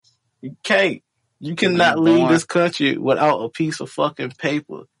You can't. You cannot you leave born, this country without a piece of fucking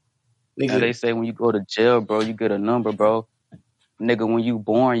paper. now they Nigga, say when you go to jail, bro, you get a number, bro. Nigga, when you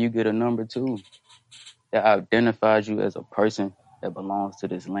born, you get a number too. That identifies you as a person that belongs to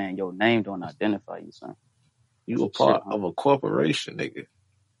this land. Your name don't identify you, son. you a Some shit, part huh? of a corporation, nigga.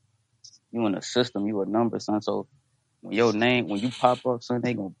 You in a system, you a number, son. So when your name, when you pop up, son,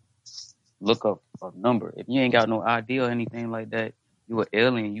 they gonna look up a number. If you ain't got no ID or anything like that, you an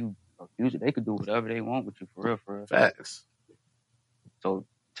alien, you a fugitive. They could do whatever they want with you, for real, for real. Facts. So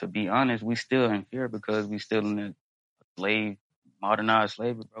to be honest, we still in fear because we still in the modernized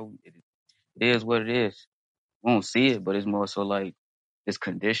slavery, bro. It is what it is. We don't see it, but it's more so like it's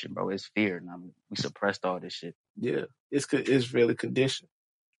conditioned, bro. It's fear. And I mean, we suppressed all this shit. Yeah. It's really conditioned.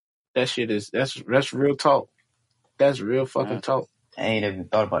 That shit that's real talk. That's real fucking talk. I ain't even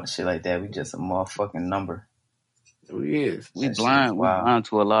thought about the shit like that. We just a motherfucking number. We is. We That shit is blind. We wild. blind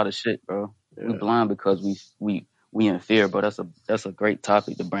to a lot of shit, bro. Yeah. We blind because we in fear, bro. That's a great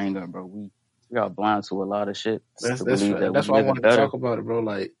topic to bring up, bro. We are blind to a lot of shit That's to believe that that's we why I living want to better, talk about it, bro.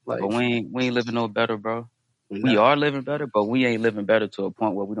 Like but we ain't living no better, bro. we We not. are living better, but we ain't living better to a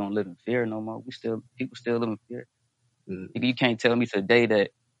point where we don't live in fear no more. People still live in fear. Mm. You can't tell me today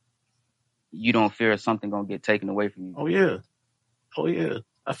that you don't fear something gonna get taken away from you. Oh yeah.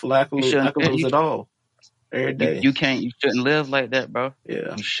 I feel like I You shouldn't. could lose it all every day. You can't. You shouldn't live like that, bro.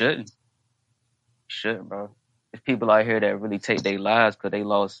 Yeah. You shouldn't. You shouldn't, bro. There's people out here that really take their lives because they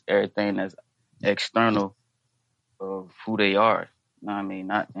lost everything that's external of who they are. You know what I mean?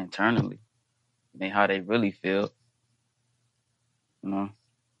 Not internally. I mean, how they really feel. You know?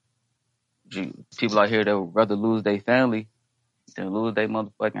 People out here that would rather lose their family than lose their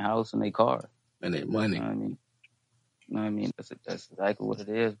motherfucking house and their car. And their money. You know what I mean? You know what I mean? That's exactly what it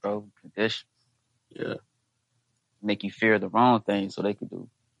is, bro. Condition. Yeah. Make you fear the wrong thing so they could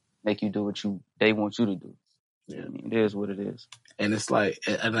make you do what they want you to do. Yeah. I mean, it is what it is. And it's like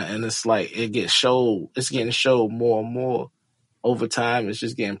it's getting showed more and more over time. It's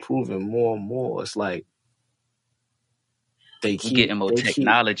just getting proven more and more. It's like We're getting more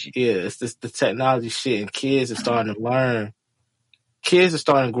technology. It's just the technology shit, and kids are starting to learn. Kids are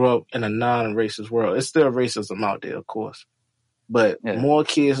starting to grow up in a non-racist world. It's still racism out there, of course, but more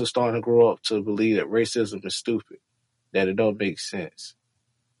kids are starting to grow up to believe that racism is stupid, that it don't make sense,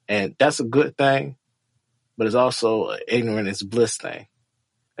 and that's a good thing. But it's also an ignorant is bliss thing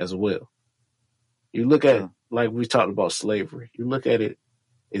as well. You look at, like we talked about slavery, you look at it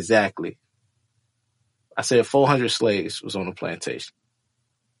exactly. I said 400 slaves was on the plantation.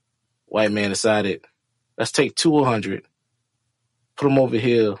 White man decided, let's take 200, put them over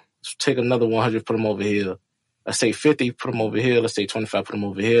here. Let's take another 100, put them over here. Let's take 50, put them over here. Let's take 25, put them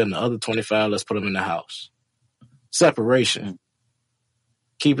over here. And the other 25, let's put them in the house. Separation.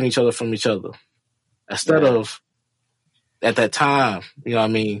 Keeping each other from each other. Instead of, at that time, you know what I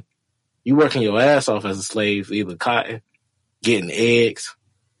mean, you working your ass off as a slave, either cotton, getting eggs,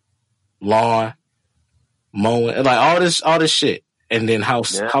 lawn, mowing, and like all this shit. And then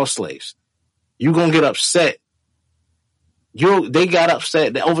house slaves. You gonna get upset. They got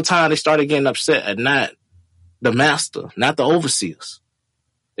upset. Over time, they started getting upset at not the master, not the overseers.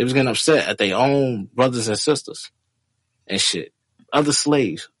 They was getting upset at their own brothers and sisters and shit. Other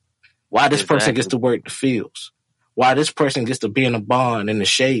slaves. Why this person gets to work the fields? Why this person gets to be in a barn in the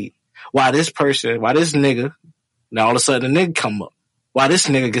shade? Why this nigga, now all of a sudden the nigga come up. Why this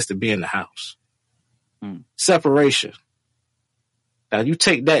nigga gets to be in the house? Separation. Now you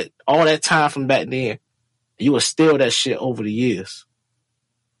take all that time from back then, you will steal that shit over the years.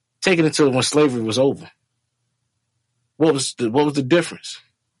 Take it until when slavery was over. What was the difference?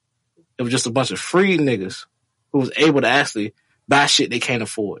 It was just a bunch of free niggas who was able to actually buy shit they can't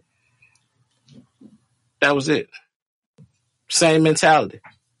afford. That was it. Same mentality.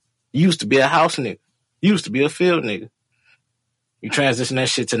 You used to be a house nigga. You used to be a field nigga. You transition that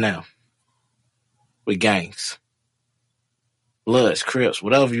shit to now. With gangs. Bloods, Crips,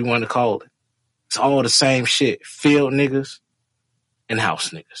 whatever you want to call it. It's all the same shit. Field niggas and house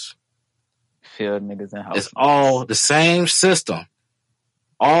niggas. Field niggas and house It's all the same system.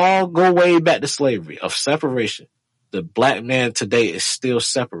 All go way back to slavery of separation. The black man today is still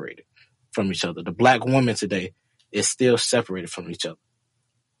separated from each other. The black woman today is still separated from each other.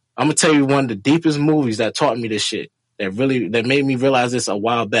 I'm gonna tell you one of the deepest movies that taught me this shit, that made me realize this a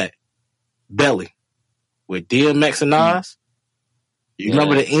while back. Belly, with DMX and Nas. You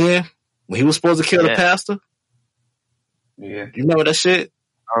remember the end when he was supposed to kill the pastor? Yeah. You remember that shit?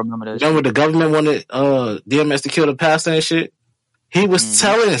 I remember that. Remember the government wanted DMX to kill the pastor and shit? He was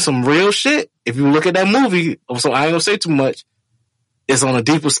telling some real shit. If you look at that movie, so I ain't gonna say too much. It's on a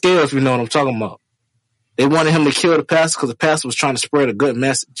deeper scale, if you know what I'm talking about. They wanted him to kill the pastor because the pastor was trying to spread a good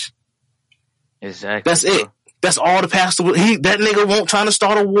message. Exactly. That's it. That's all the pastor was. That nigga won't trying to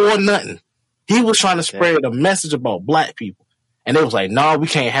start a war or nothing. He was trying to spread a message about black people. And they was like, nah, we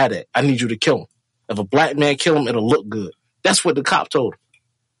can't have that. I need you to kill him. If a black man kill him, it'll look good. That's what the cop told him.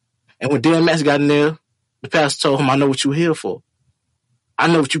 And when DMX got in there, the pastor told him, I know what you're here for. I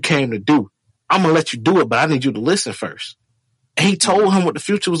know what you came to do. I'm going to let you do it, but I need you to listen first. And he told him what the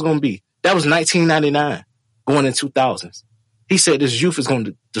future was going to be. That was 1999, going in 2000s. He said this youth is going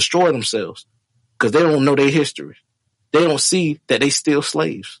to destroy themselves because they don't know their history. They don't see that they still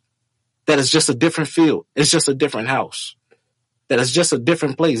slaves. That it's just a different field. It's just a different house. That it's just a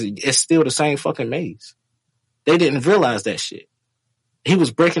different place. It's still the same fucking maze. They didn't realize that shit. He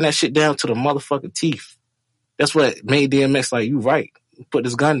was breaking that shit down to the motherfucking teeth. That's what made DMX like, you right. Put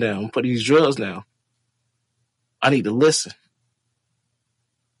this gun down. Put these drugs down. I need to listen.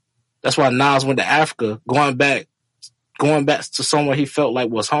 That's why Nas went to Africa, going back to somewhere he felt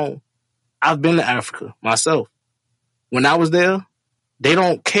like was home. I've been to Africa myself. When I was there, they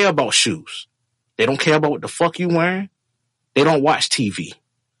don't care about shoes. They don't care about what the fuck you wearing. They don't watch TV.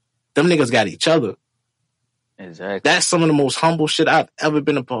 Them niggas got each other. Exactly. That's some of the most humble shit I've ever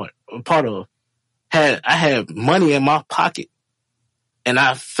been a part of. I had money in my pocket, and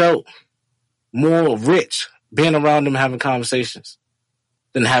I felt more rich being around them having conversations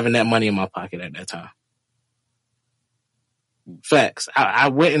than having that money in my pocket at that time. Facts. I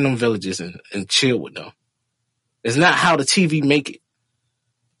went in them villages and chilled with them. It's not how the TV make it.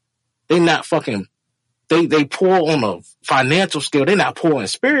 They not fucking, they poor on a financial scale. They not poor in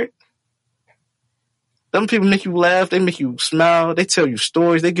spirit. Them people make you laugh. They make you smile. They tell you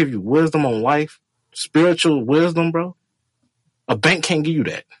stories. They give you wisdom on life. Spiritual wisdom, bro. A bank can't give you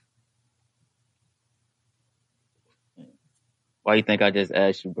that. Why you think I just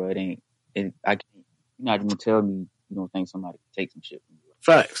asked you, bro? You're not even tell me you don't think somebody can take some shit from you.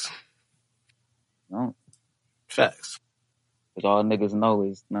 Facts. No. Facts. Because all niggas know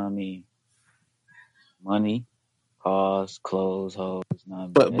is, you know what I mean, money, cars, clothes, hoes. You know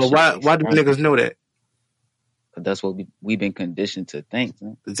what I mean? But why do niggas know that? Because that's what we've been conditioned to think,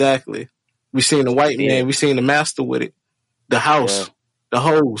 man. Exactly. We seen the white man. We seen the master with it. The house. Yeah. The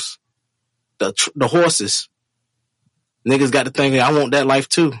hoes. The horses. Niggas got to think, I want that life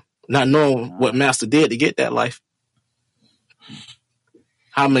too. Not knowing what master did to get that life.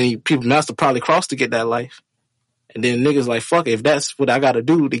 How many people master probably crossed to get that life. And then niggas like, fuck it, if that's what I got to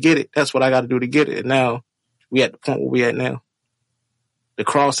do to get it, that's what I got to do to get it. And now we at the point where we at now. The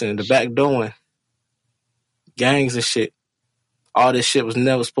crossing, the back doing, gangs and shit. All this shit was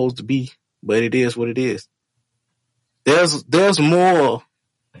never supposed to be, but it is what it is. There's more.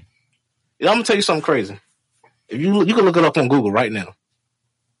 I'm gonna tell you something crazy. If you can look it up on Google right now.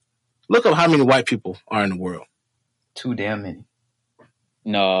 Look up how many white people are in the world. Too damn many.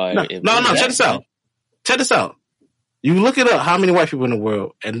 No. Check this out. Check this out. You look it up how many white people in the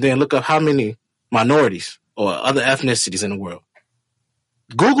world, and then look up how many minorities or other ethnicities in the world.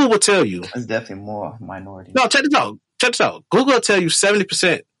 Google will tell you. There's definitely more minorities. No, check this out. Check this out. Google will tell you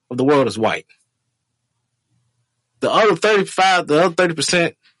 70% of the world is white. The other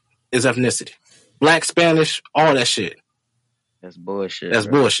 30% is ethnicity. Black, Spanish, all that shit. That's bullshit. That's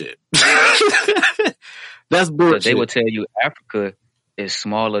bullshit. That's bullshit. They will tell you Africa is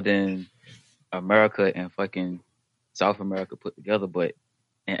smaller than America and fucking South America put together, but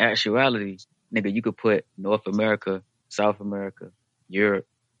in actuality, nigga, you could put North America, South America, Europe,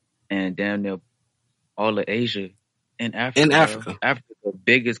 and damn near all of Asia in Africa. Africa, the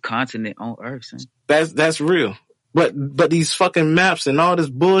biggest continent on Earth, son. That's real. But these fucking maps and all this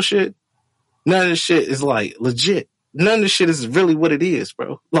bullshit, none of this shit is like legit. None of this shit is really what it is,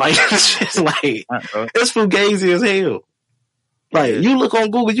 bro. Like it's like it's fugazi as hell. Like you look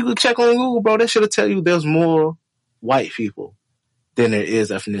on Google, you can check on Google, bro. That shit'll tell you there's more white people than there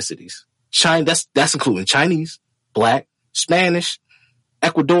is ethnicities. That's including Chinese, Black, Spanish,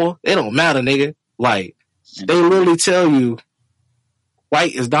 Ecuador. It don't matter, nigga. Like they literally tell you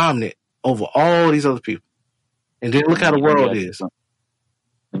white is dominant over all these other people. And then look how the world is.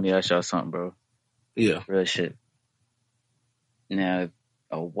 Let me ask y'all something, bro. Yeah. Real shit. Now, if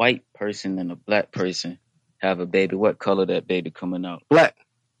a white person and a black person have a baby, what color that baby coming out? Black.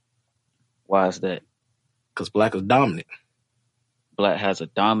 Why is that? Because black is dominant. Black has a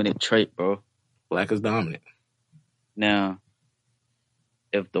dominant trait, bro. Black is dominant. Now,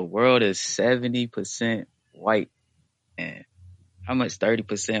 if the world is 70% white and how much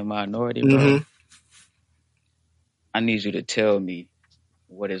 30% minority, bro? Mm-hmm. I need you to tell me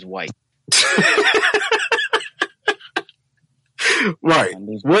what is white. Right.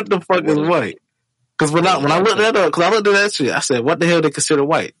 What the fuck is white? Because when I looked that up, because I looked at that shit, I said, what the hell they consider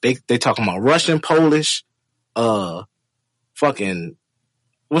white? They talking about Russian, Polish, fucking,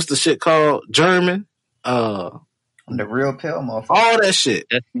 what's the shit called? German, the real pale motherfucker. All that shit.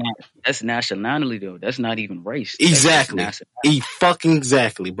 That's nationality though. That's not even race. Exactly. Fucking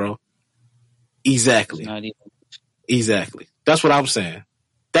exactly, bro. Exactly. Exactly. That's what I'm saying.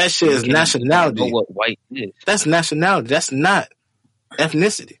 That shit is nationality. You know what white is. That's nationality. That's not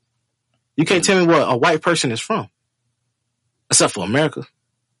ethnicity. You can't tell me what a white person is from. Except for America.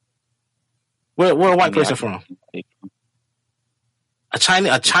 Where a white person from? A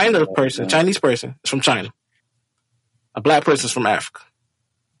Chinese person is from China. A black person is from Africa.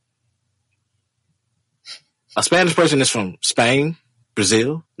 A Spanish person is from Spain,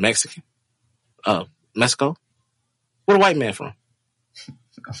 Brazil, Mexico. Where a white man from?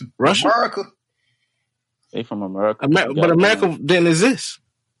 Russia? America. They from America. But America didn't exist.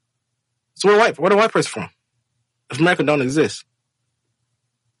 So where the white person from? If America don't exist.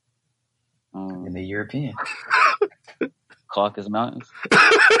 In the European. Caucasus Mountains.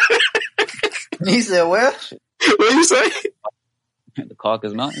 He said, well? What you say? The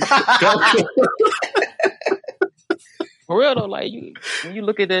Caucasus Mountains. For real though, like when you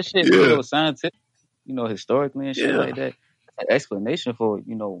look at that shit, you know, scientific, you know, historically and shit like that, an explanation for,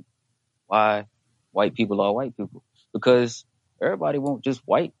 you know, why white people are white people. Because everybody won't just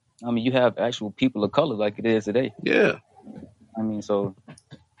white. I mean, you have actual people of color like it is today. Yeah. I mean, so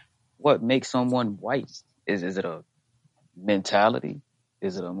what makes someone white? Is it a mentality?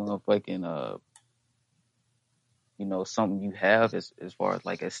 Is it a motherfucking you know, something you have as far as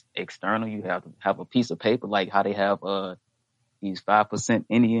like as external? You have to have a piece of paper, like how they have these 5%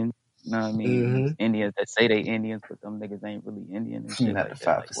 Indians. You know what I mean? Mm-hmm. These Indians that say they Indians, but them niggas ain't really Indian and shit like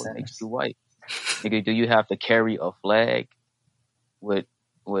that. Like, what makes you white? Nigga, do you have to carry a flag with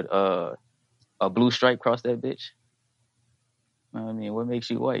a blue stripe across that bitch? You know what I mean? What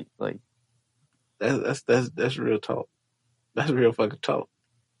makes you white? Like that's real talk. That's real fucking talk.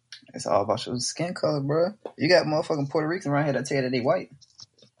 It's all about your skin color, bro. You got motherfucking Puerto Ricans around here that tell you that they white.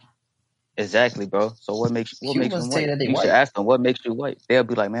 Exactly, bro. So what makes them white? You white. should ask them what makes you white. They'll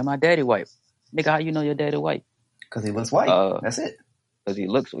be like, man, my daddy white. Nigga, how you know your daddy white? Because he looks white. That's it. Because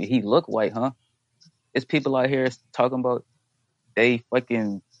he look white, huh? It's people out here talking about they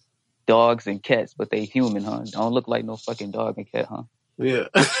fucking dogs and cats, but they human, huh? Don't look like no fucking dog and cat, huh? Yeah.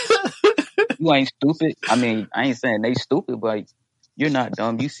 You ain't stupid. I mean, I ain't saying they stupid, but you're not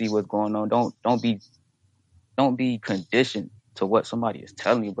dumb. You see what's going on. Don't be conditioned to what somebody is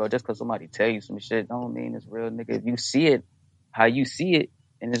telling you, bro. Just because somebody tell you some shit don't mean it's real, nigga. If you see it how you see it,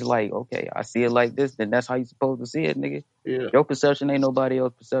 and it's like, okay, I see it like this, then that's how you supposed to see it, nigga. Yeah. Your perception ain't nobody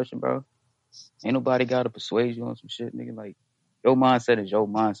else's perception, bro. Ain't nobody got to persuade you on some shit, nigga. Like, your mindset is your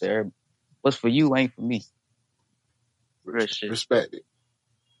mindset. What's for you ain't for me. Real shit. Respect it.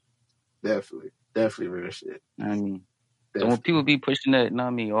 Definitely real shit. I mean, so when people be pushing that, you know what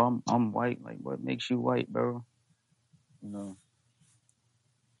I mean, oh, I'm white, like, what makes you white, bro? You know,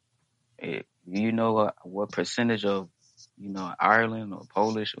 you know what percentage of, you know, Ireland or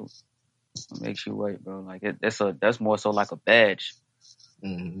Polish or what makes you white, bro? Like, that's more so like a badge.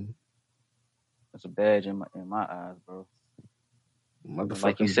 Mm-hmm. It's a badge in my eyes, bro.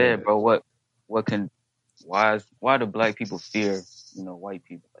 Like you said, bro, why do black people fear, you know, white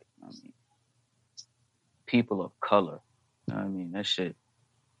people? Like, you know what I mean, people of color. You know what I mean? That shit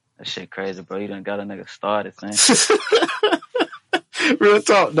crazy, bro. You done got a nigga started, man. Real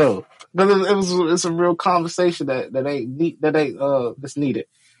talk though. It's a real conversation that ain't that's needed.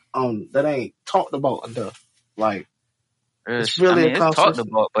 That ain't talked about enough. Like, it's really it's talked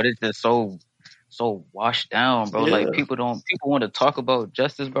about, but it's just so washed down, bro. Yeah. Like people want to talk about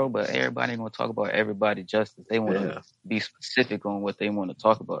justice, bro, but everybody ain't gonna talk about everybody justice. They want to be specific on what they want to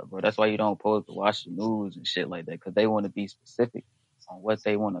talk about, bro. That's why you don't supposed to watch the news and shit like that, because they want to be specific on what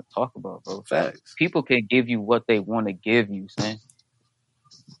they want to talk about, bro. Facts. People can give you what they want to give you, man.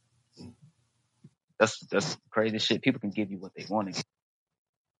 That's crazy shit. People can give you what they want to give.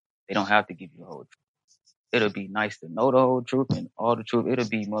 They don't have to give you the whole truth. It'll be nice to know the whole truth and all the truth. It'll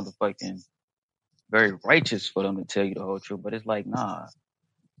be motherfucking very righteous for them to tell you the whole truth, but it's like, nah,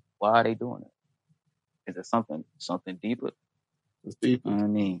 why are they doing it? Is it something deeper? It's deeper. You know what I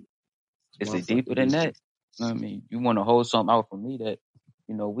mean, is it deeper than that? You know what I mean, you want to hold something out for me that,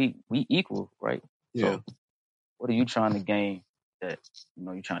 you know, we equal, right? Yeah. So what are you trying to gain that, you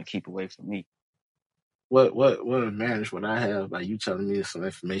know, you're trying to keep away from me? What advantage would I have by you telling me some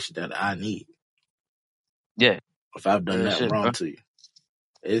information that I need? Yeah. If I've done that wrong to you.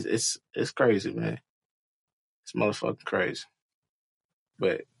 It's crazy, man. It's motherfucking crazy.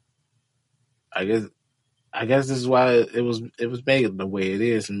 But I guess this is why it was made the way it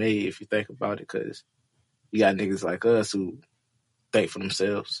is made. If you think about it, because you got niggas like us who think for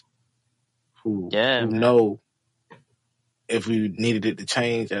themselves, who know if we needed it to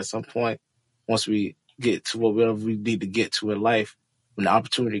change at some point, once we get to whatever we need to get to in life, when the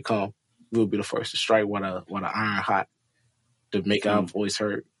opportunity comes, we'll be the first to strike while the iron hot to make our voice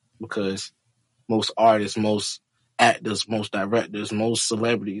heard. Because most artists, most actors, most directors, most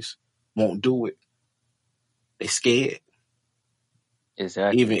celebrities won't do it. They scared.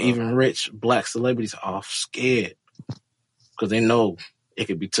 Exactly. Even rich black celebrities are scared because they know it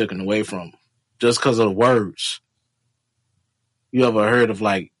could be taken away from them just because of the words. You ever heard of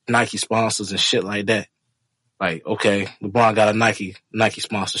like Nike sponsors and shit like that? Like, okay, LeBron got a Nike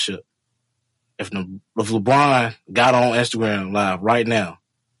sponsorship. If LeBron got on Instagram Live right now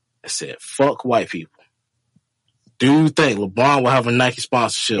and said, "Fuck white people," do you think LeBron will have a Nike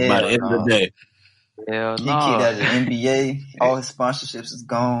sponsorship by the end of the day? Hell he no. kicked out the NBA. All his sponsorships is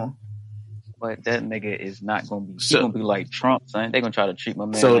gone. But that nigga is not gonna be. He's gonna be like Trump, son. They gonna try to treat my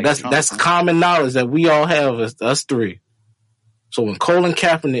man. So like Trump, that's common knowledge that we all have as us three. So when Colin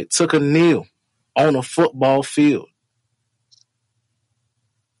Kaepernick took a kneel on a football field,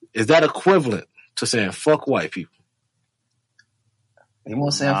 is that equivalent to saying "fuck white people"? He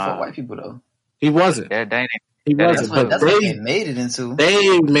wasn't saying fuck white people though. He wasn't. He wasn't. But that's what they made it into.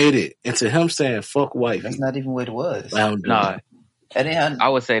 They made it into him saying "fuck white people." That's not even what it was. Nah. I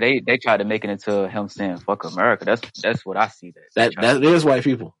would say they tried to make it into him saying "fuck America." That's what I see. That is white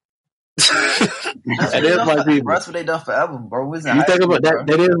people. That is white people. That's what they done forever, bro. You think about that?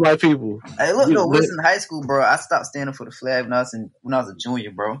 That is white people. Hey, look, though, we was in high school, bro. I stopped standing for the flag when I was a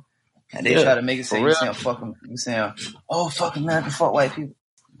junior, bro. And they try to make it say you saying fuck them. You saying, "Oh, fuck America, fuck white people."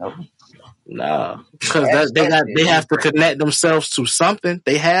 Nope. Nah, because they have to connect themselves to something.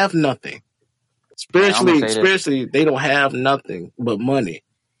 They have nothing. Spiritually, they don't have nothing but money.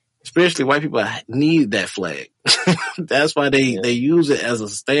 Spiritually, white people need that flag. That's why they use it as a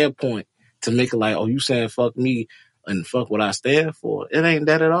standpoint to make it like, oh, you saying fuck me and fuck what I stand for. It ain't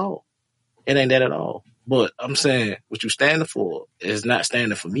that at all. It ain't that at all. But I'm saying what you standing for is not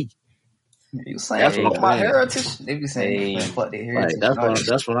standing for me. You saying fuck my heritage? They be saying fuck their heritage.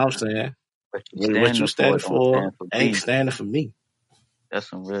 That's what I'm saying. What you standing for ain't standing for me. That's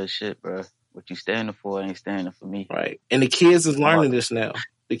some real shit, bro. What you standing for ain't standing for me. Right. And the kids is learning this now.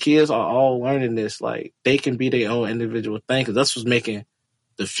 The kids are all learning this. Like, they can be their own individual thing, because that's what's making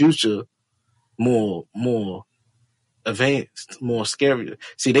the future more advanced, more scary.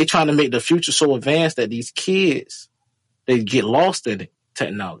 See, they trying to make the future so advanced that these kids, they get lost in it,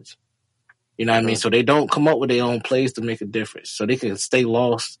 technology. You know what I mean? So they don't come up with their own plays to make a difference. So they can stay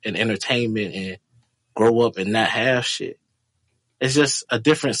lost in entertainment and grow up and not have shit. It's just a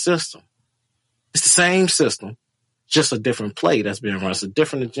different system. It's the same system, just a different play that's being run. It's a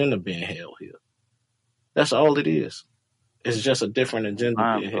different agenda being held here. That's all it is. It's just a different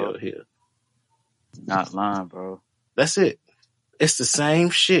agenda being held here. Not lying, bro. That's it. It's the same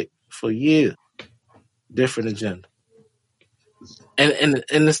shit for years. Different agenda. And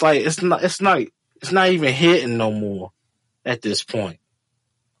it's like it's not even hitting no more at this point.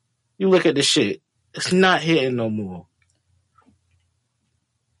 You look at the shit, it's not hitting no more.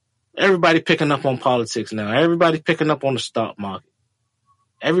 Everybody picking up on politics now. Everybody picking up on the stock market.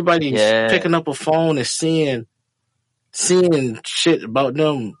 Everybody's picking up a phone and seeing shit about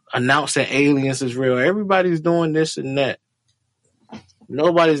them announcing aliens is real. Everybody's doing this and that.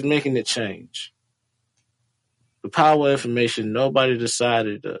 Nobody's making it change. The power of information, nobody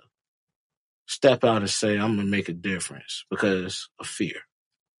decided to step out and say, I'm going to make a difference because of fear.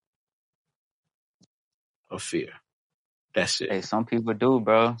 Of fear. That's it. Hey, some people do,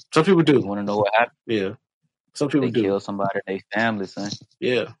 bro. Some people do. You want to know what happened? Yeah. Some people do. They kill somebody in their family, son.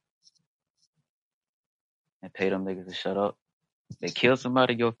 Yeah. And pay them niggas to shut up. They kill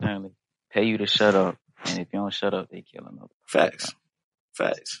somebody in your family, pay you to shut up. And if you don't shut up, they kill another. Facts.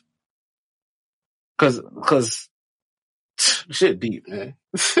 Cause shit deep, man.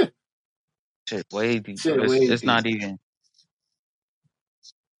 Shit way deep. It's not even.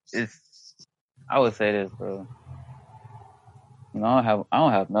 I would say this, bro. You know, I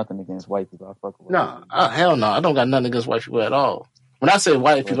don't have nothing against white people. I fuck with white people. Hell no. I don't got nothing against white people at all. When I say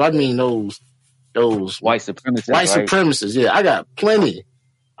white people, I mean those white supremacists. White supremacists, yeah. I got plenty.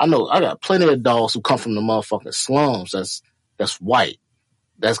 I got plenty of dogs who come from the motherfucking slums. That's white.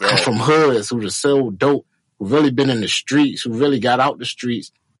 That's come from hoods who just sell dope, who really been in the streets, who really got out the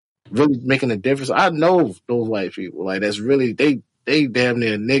streets, really making a difference. I know those white people. Like, that's really they damn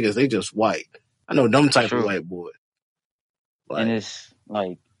near niggas. They just white. I know them type of white boys. Like, and it's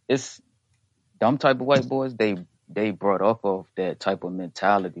like it's them type of white boys. They brought off of that type of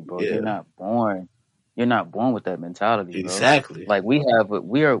mentality, bro. Yeah. You're not born with that mentality, bro. Exactly. Like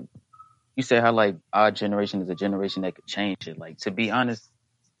you said how like our generation is a generation that could change it. Like, to be honest,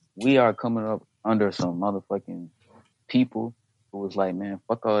 we are coming up under some motherfucking people who was like, man,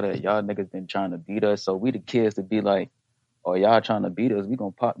 fuck all that. Y'all niggas been trying to beat us. So we the kids to be like, oh, y'all trying to beat us. We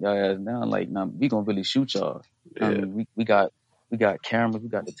gonna pop y'all ass down. Like, nah, we gonna really shoot y'all. Yeah. I mean, we got cameras. We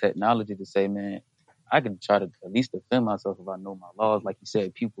got the technology to say, man, I can try to at least defend myself if I know my laws. Like you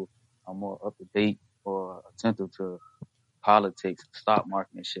said, people are more up to date or attentive to politics, stock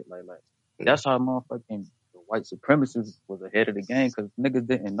market and shit like that. That's how motherfucking the white supremacists was ahead of the game, because niggas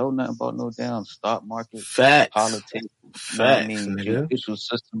didn't know nothing about no damn stock market, politics, judicial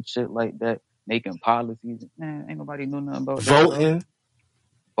system, shit like that, making policies. Man, ain't nobody know nothing about voting,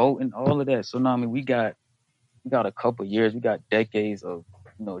 all of that. So now, I mean, we got a couple years, we got decades of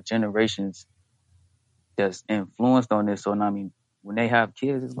generations that's influenced on this. So now, I mean, when they have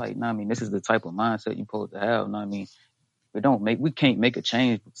kids, it's like, I mean, this is the type of mindset you're supposed to have. I mean, we can't make a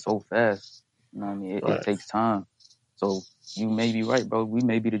change so fast. You know what I mean? It takes time. So you may be right, bro. We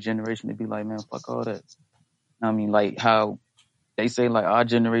may be the generation to be like, man, fuck all that. I mean, like how they say, like, our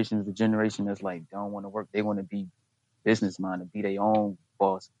generation is the generation that's like, they don't want to work. They want to be business minded, be their own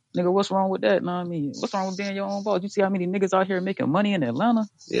boss. Nigga, what's wrong with that? Know what I mean? What's wrong with being your own boss? You see how many niggas out here making money in Atlanta?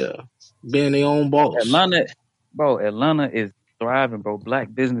 Yeah. Being their own boss. Atlanta is thriving, bro.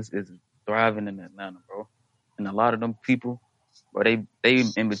 Black business is thriving in Atlanta, bro. And a lot of them people, bro, they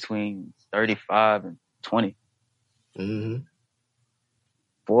in between 35 and 20. Mm-hmm.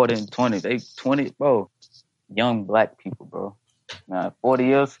 40 and 20. They 20, bro. Young black people, bro. Now, 40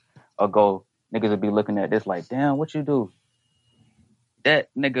 years ago, niggas would be looking at this like, damn, what you do? That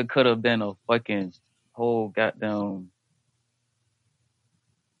nigga could have been a fucking whole goddamn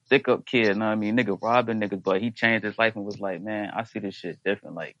stick up kid, know what I mean? Nigga robbing niggas, but he changed his life and was like, man, I see this shit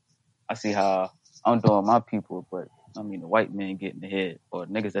different. Like, I see how I'm doing my people, but I mean, the white man getting ahead, or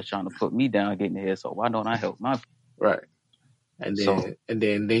niggas that's trying to put me down getting ahead. So why don't I help my people? Right. And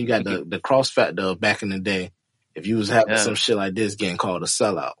then you got the cross factor of back in the day. If you was having some shit like this, getting called a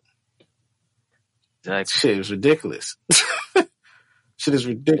sellout. Exactly. Shit is ridiculous. Shit is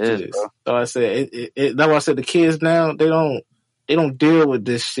ridiculous. So I said, that's why I said the kids now, they don't deal with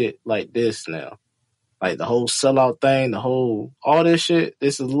this shit like this now. Like the whole sellout thing, all this shit,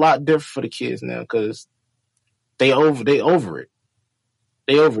 this is a lot different for the kids now, because they over it.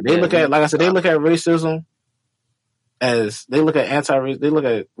 They look at, like I said, they look at racism as, they look at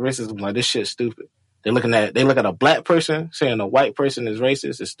racism like this shit's stupid. They look at a black person saying a white person is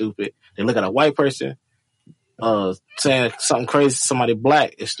racist is stupid. They look at a white person saying something crazy to somebody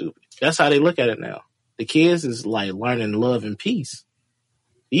black is stupid. That's how they look at it now. The kids is like learning love and peace.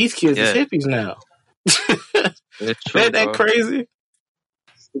 These kids is hippies now. Ain't that crazy?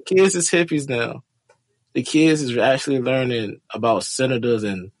 The kids is hippies now. The kids is actually learning about senators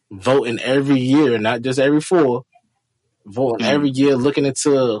and voting every year, not just every 4. Voting every year, looking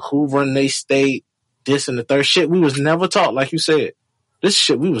into who run their state, this and the third. Shit we was never taught, like you said. This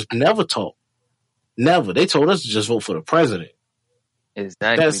shit we was never taught. Never. They told us to just vote for the president.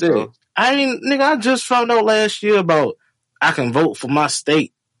 Exactly. That's it. I just found out last year about I can vote for my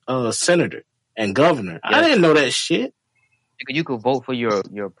state senator and governor. Yeah. I didn't know that shit. You could vote for your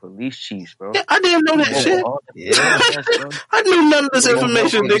police chiefs, bro. Yeah, I didn't know that shit. I knew none of this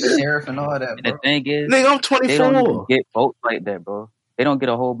information, nigga. Sheriff and all that, bro. And the thing is, nigga, I'm 24. They don't even get votes like that, bro. They don't get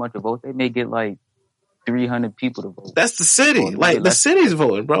a whole bunch of votes. They may get like 300 people to vote. That's the city. Like the city's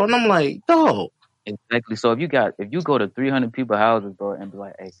voting, bro. And I'm like, dog. Exactly. So if you go to 300 people houses, bro, and be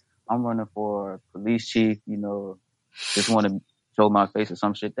like, hey, I'm running for police chief, just want to show my face or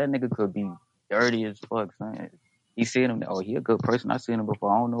some shit, that nigga could be dirty as fuck, son. He seen him. Oh, he a good person. I seen him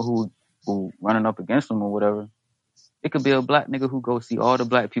before. I don't know who running up against him or whatever. It could be a black nigga who go see all the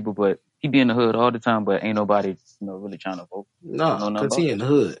black people, but he be in the hood all the time, but ain't nobody, really trying to vote. No, because he in the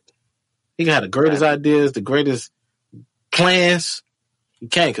hood. He got the greatest ideas, the greatest plans. He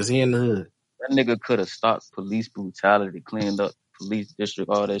can't because he in the hood. That nigga could have stopped police brutality, cleaned up police district,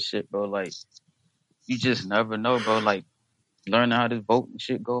 all that shit, bro. Like, you just never know, bro. Like, learning how this vote and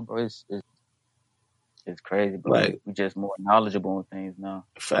shit go, bro, it's crazy, bro. Like, we just more knowledgeable on things now.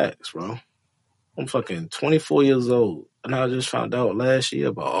 Facts, bro. I'm fucking 24 years old, and I just found out last year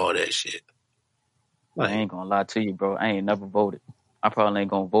about all that shit. Like, I ain't gonna lie to you, bro. I ain't never voted. I probably ain't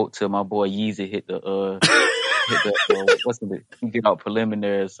gonna vote till my boy Yeezy hit the what's it? He get out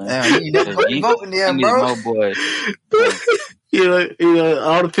preliminaries. Damn, you never voting there, bro. My boy.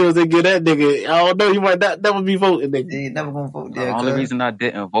 All the pills they get that nigga. I don't know. You might not never be voting, nigga. He never gonna vote there. The only reason I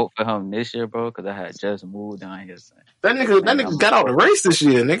didn't vote for him this year, bro, because I had just moved down here. Son. That nigga got out the race this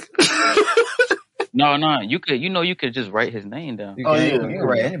year, nigga. No, you could just write his name down. You can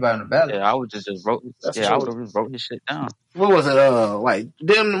write anybody on the ballot. Yeah, I would just wrote. I would have just wrote his shit down. What was it?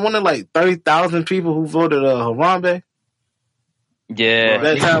 One of 30,000 people who voted Harambe. Yeah, bro,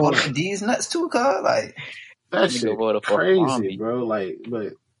 that time was these nuts too, cuz like that shit crazy, bro.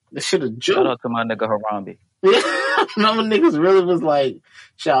 But this shit a joke. Shout out to my nigga Harambe. Remember niggas really was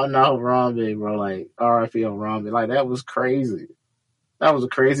shouting out Harambe, bro. R.I.P. Harambe. That was crazy. That was a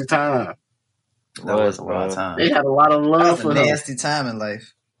crazy time. That was a wild time. They had a lot of love for him. That was a nasty time in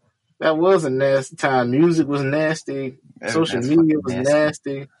life. That was a nasty time. Music was nasty. Social media was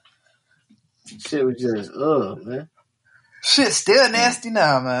nasty. Shit was just man. Shit still nasty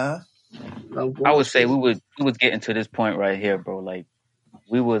now, man. No, I would say we was getting to this point right here, bro.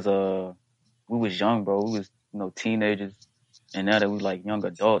 We was young, bro. We was teenagers, and now that we young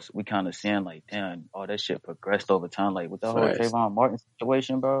adults, we kind of seeing damn, all that shit progressed over time. With the whole Trayvon Martin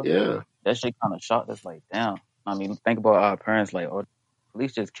situation, bro. Yeah, that shit kind of shocked us. Damn. I mean, think about our parents. Oh,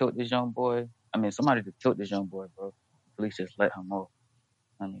 police just killed this young boy. I mean, somebody just killed this young boy, bro. Police just let him off.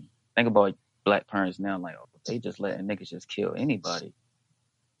 I mean, think about black parents now. They just letting niggas just kill anybody.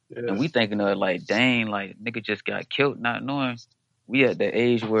 Yeah. And we thinking of dang, nigga just got killed, not knowing we at the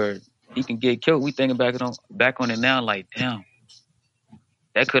age where he can get killed. We thinking back on it now, damn,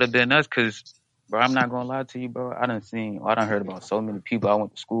 that could have been us. Cause, bro, I'm not gonna lie to you, bro. I done heard about so many people I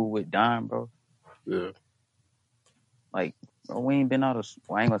went to school with dying, bro. Yeah. Bro, we ain't been out of.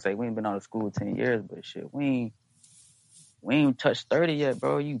 Well, I ain't gonna say we ain't been out of school 10 years, but shit, we ain't touched 30 yet,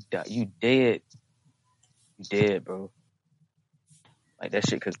 bro. You dead. You dead, bro. That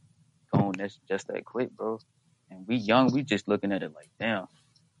shit could go on just that quick, bro. And we young, we just looking at it damn.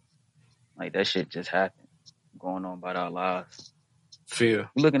 That shit just happened. Going on about our lives. Fear.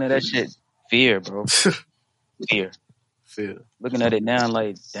 We looking at that shit. Fear, bro. Fear. Looking at it now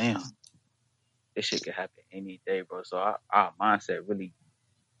damn. This shit could happen any day, bro. So our mindset really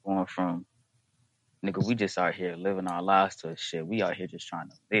going from, nigga, we just out here living our lives to shit. We out here just trying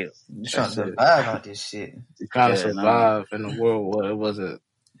to live. Just trying to survive out this shit. You trying to survive in a world where it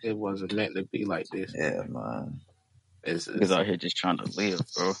wasn't meant to be like this. Yeah, man. It's out here just trying to live,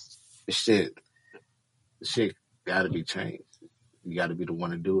 bro. The shit gotta be changed. You gotta be the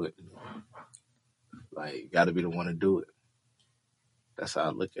one to do it. You gotta be the one to do it. That's how I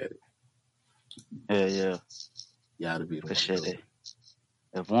look at it. Yeah. You gotta be the one to do it.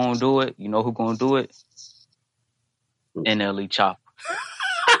 If we don't do it, you know who gonna do it? NLE Chopper.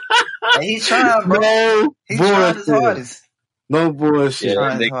 Hey, he's trying, bro. No he's trying his hardest. No bullshit.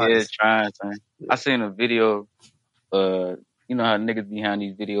 Yeah, nigga is trying, son. I seen a video. You know how niggas behind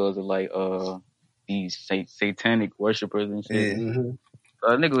these videos of these satanic worshipers and shit. Yeah.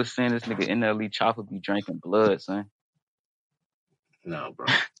 Mm-hmm. Nigga was saying this nigga NLE Chopper be drinking blood, son. No, bro.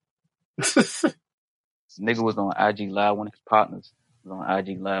 Nigga was on IG Live. One of his partners was on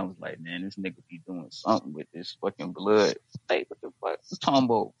IG Live and was like, man, this nigga be doing something with this fucking blood. What the fuck?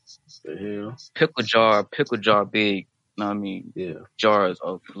 Tombo. The hell? Pickle jar big. You know what I mean? Yeah. Jars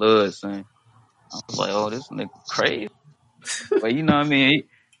of blood, son. I was like, oh, this nigga crazy. But you know what I mean?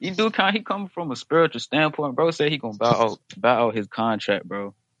 He coming from a spiritual standpoint, bro. Said he gonna bow out his contract,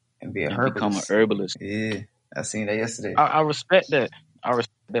 bro. And become an herbalist. Yeah. I seen that yesterday. I respect that.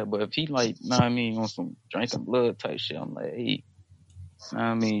 But if he know what I mean, on some drinking blood type shit, I'm like, hey, know what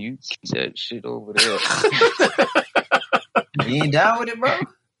I mean, you keep that shit over there. You ain't down with it, bro?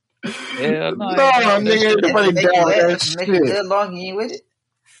 Yeah, no, nigga, everybody down with that shit. Make it good long, you ain't with it?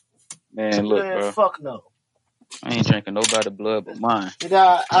 Man, look, bro. Fuck no. I ain't drinking nobody's blood but mine.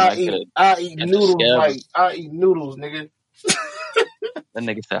 I eat noodles I eat noodles, nigga. That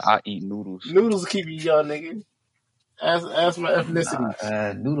nigga said I eat noodles. Noodles keep you young, nigga. Ask my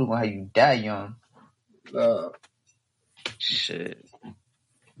ethnicity. Noodles will have you die young. Shit.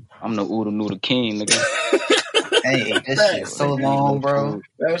 I'm the Oodle Noodle King, nigga. Hey, that shit so long, bro.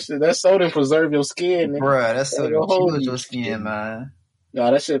 That soda preserve your skin, nigga. Bruh, that soda kills your skin, man.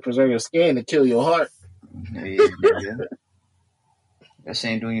 Nah, that shit preserve your skin to kill your heart. Yeah. That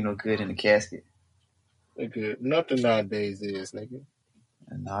shit ain't doing you no good in the casket. Nigga, nothing nowadays is, nigga.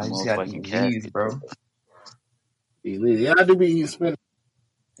 Nah, you just gotta eat leaves, bro. Yeah, I do be eating spinach.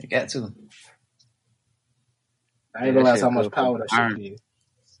 You got to. I ain't realize how much power that shit is.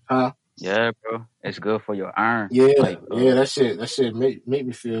 Huh? Yeah, bro. It's good for your iron. Yeah, that shit make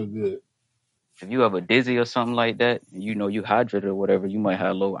me feel good. If you ever dizzy or something like that, and you know you hydrated or whatever, you might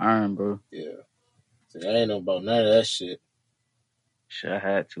have low iron, bro. Yeah. See, I ain't know about none of that shit. Shit, I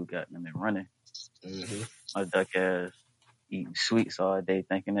had to got them in running. Mm-hmm. My duck ass eating sweets all day,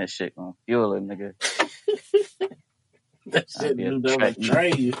 thinking that shit gonna fuel a nigga. That shit do never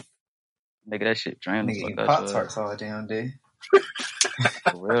drain you. Nigga, that shit drain the fuck out Pop-Tarts all damn day.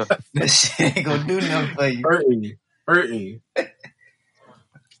 For real. That shit ain't gonna do nothing for you. Hurting you.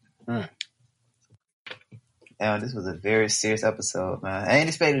 Damn, this was a very serious episode, man. I ain't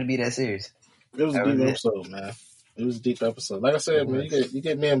expected it to be that serious. It was a deep episode, man. It was a deep episode. Like I said, man, you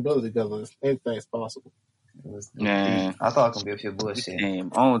get me and Billy together, anything's possible. Man, I thought it was gonna be a few bullshit.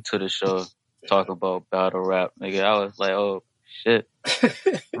 Came on to the show, talk about battle rap, nigga. I was like, oh shit.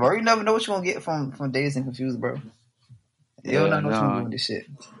 Bro, you never know what you gonna get from Dazed and Confused, bro. You don't know what you're doing with this shit.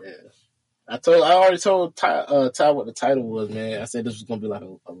 Yeah. I already told Ty what the title was, man. I said this was gonna be like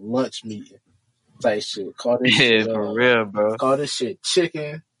a lunch meeting type shit. Call this shit, for real, bro. Call this shit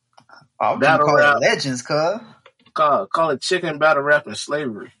chicken. I'm gonna call it legends, cuz. Call it chicken, battle rap, and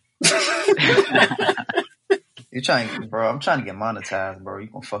slavery. I'm trying to get monetized, bro. You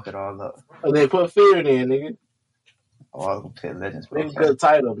gonna fuck it all up. Oh, they put fear in, nigga. Oh, I'm gonna put legends, bro. It's a good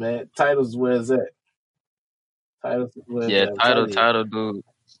title, man. Titles where it's at. Title, dude.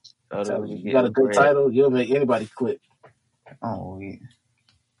 You got a good title, you'll make anybody click. Oh, yeah.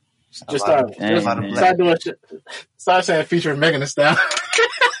 Just start doing shit. Start saying featuring Megan Thee Stallion.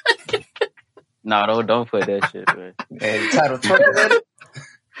 No, don't put that shit, man. Hey, title twerk.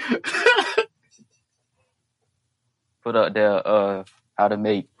 Put up there, how to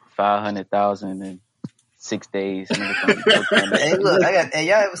make 500,000 in 6 days. Hey, look, y'all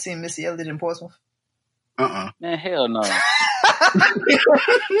ever seen Missy Elliott in Portsmouth? Man, hell no.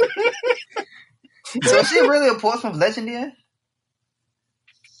 So is she really a Portsmouth legend then?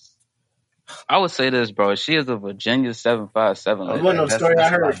 I would say this, bro. She is a Virginia 757. I want to know the story I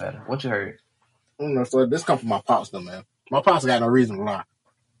heard. What you heard? I don't know. So this comes from my pops, though, man. My pops got no reason to lie.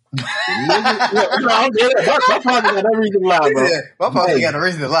 My pops got no reason to lie, bro. My pops got no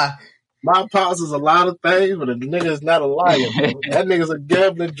reason to lie. My pops is a lot of things, but the nigga is not a liar, bro. That nigga's a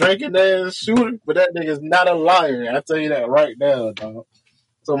gambling, drinking ass shooter, but that nigga's not a liar. I tell you that right now, dog.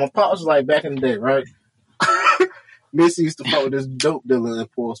 So my pops was like back in the day, right? Missy used to fuck with this dope dealer in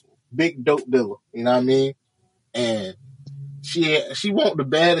Portsmouth. Big dope dealer, you know what I mean? And she want the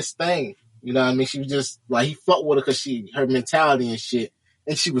baddest thing, you know what I mean? She was just like, he fucked with her because her mentality and shit.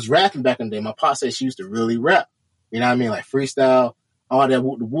 And she was rapping back in the day. My pop said she used to really rap, you know what I mean? Like freestyle, all that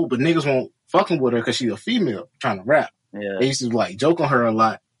whoop the whoop, but niggas won't fucking with her because she's a female trying to rap. Yeah. They used to like joke on her a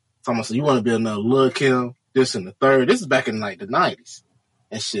lot. Talking about, so you want to be another Lil' Kim, this and the third. This is back in like the 90s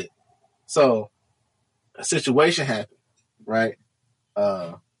and shit. So a situation happened, right?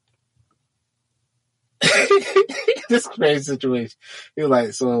 This crazy situation. He was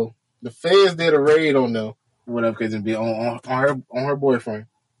like, so the feds did a raid on them, whatever, because it'd be on her boyfriend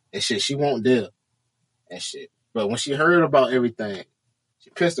and shit. She won't deal and shit. But when she heard about everything, she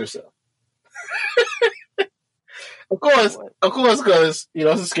pissed herself. Of course, because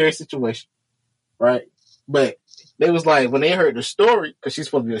it's a scary situation, right? But they was like, when they heard the story, because she's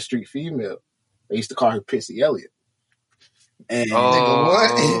supposed to be a street female, they used to call her Pissy Elliott. And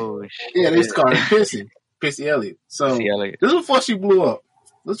what? Yeah, they used to call her Pissy Elliott. So this is before she blew up.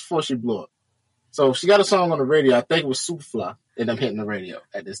 So she got a song on the radio. I think it was Superfly, and them hitting the radio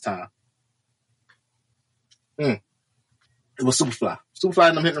at this time. It was Superfly. Superfly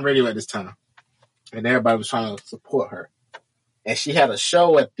and them hitting the radio at this time. And everybody was trying to support her. And she had a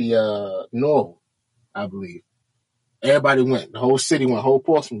show at the Norwood, I believe. Everybody went. The whole city went. Whole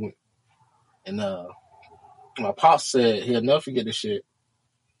Portsmouth went. And my pops said he'll never forget this shit.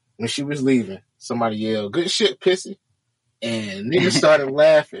 When she was leaving, somebody yelled, "Good shit, Pissy." And niggas started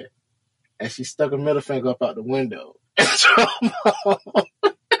laughing. And she stuck her middle finger up out the window.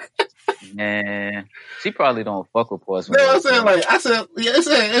 Man, she probably don't fuck with Portsmouth. You know what I'm saying? Like, I said,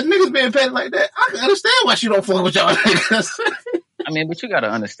 if niggas being petty like that, I can understand why she don't fuck with y'all niggas. I mean, but you gotta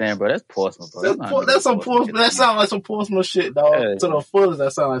understand, bro. That's Portsmouth, bro. That's some Portsmouth. That sounds like some Portsmouth shit, dog. Yeah. To the fullest,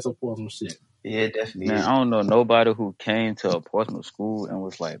 that sounds like some Portsmouth shit. Yeah, definitely. Man, I don't know nobody who came to a Portsmouth school and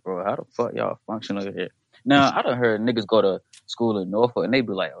was like, bro, how the fuck y'all function over here? Now, I done heard niggas go to school in Norfolk and they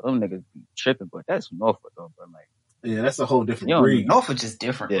be like, oh, them niggas be tripping, but that's Norfolk, though, bro. Like, yeah, that's a whole different breed. Norfolk just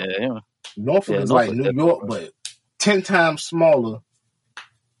different. Yeah. Norfolk is like New York, but 10 times smaller.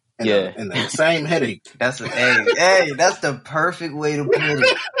 And the same headache. That's the perfect way to put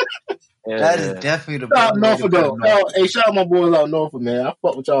it. Yeah. That is definitely the best. Norfolk though. Hey, shout out my boys out Norfolk, man. I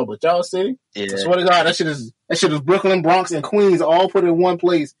fuck with y'all, but y'all city, I swear to God, that shit is Brooklyn, Bronx, and Queens all put in one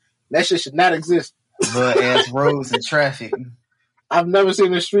place. That shit should not exist. But ass roads and traffic. I've never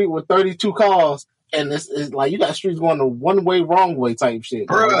seen a street with 32 cars And it's like you got streets going the one way, wrong way type shit.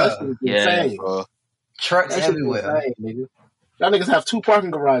 Bruh. That shit is insane. Bro. Trucks everywhere. Insane, nigga. Y'all niggas have 2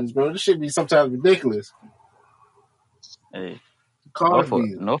 parking garages, bro. This shit be sometimes ridiculous. Hey. Norfolk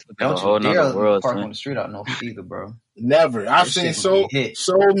is a whole nother world. Park on the street out Norfolk either, bro. Never. I've seen so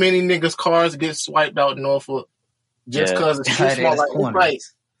many niggas' cars get swiped out in Norfolk just because it's too small.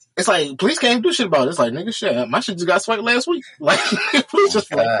 It's like police can't do shit about it. It's like, nigga, shit, my shit just got swiped last week. Like, police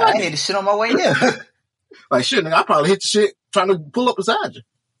just like, I hit the shit on my way here. Like, shit, nigga, I probably hit the shit trying to pull up beside you.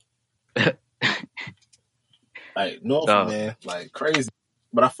 Like, Norfolk, man, like crazy.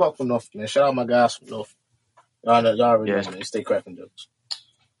 But I fuck with Norfolk, man. Shout out my guys from Norfolk. Y'all already know, man. They stay cracking jokes.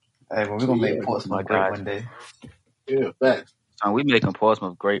 Hey, well, we're gonna make Portsmouth great one day. Yeah, facts. We making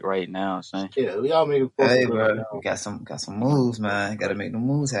Portsmouth great right now, son. Yeah, we all making Portsmouth great right now. We got some moves, man. Got to make the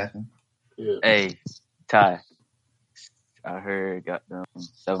moves happen. Yeah. Hey, Ty, I heard got them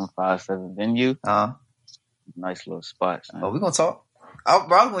 757 venue. Nice little spot, son. Oh, we gonna talk. I was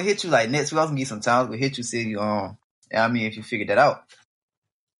gonna hit you like next week. I was gonna give you some time. We'll hit you, city. I mean, if you figured that out.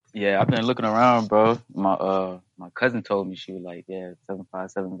 Yeah, I've been looking around, bro. My cousin told me, she was like, yeah,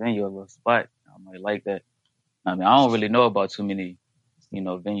 757 venue, a little spot. I might like that. I mean, I don't really know about too many,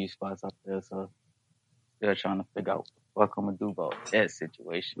 venue spots out there, so still trying to figure out what I'm gonna do about that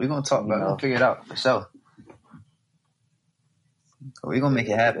situation. We're gonna talk about it. We'll figure it out for sure. We're gonna make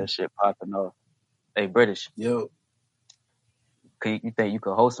it happen. That shit popping off. Hey, British. Yo. You think you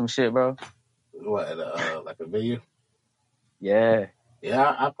could host some shit, bro? What, like a venue? Yeah.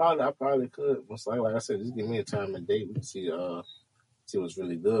 Yeah, I probably could. Most like I said, just give me a time and date. We can see what's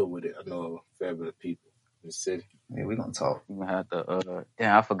really good with it. I know a fair bit of people in the city. Yeah, we gonna talk. You gonna have to.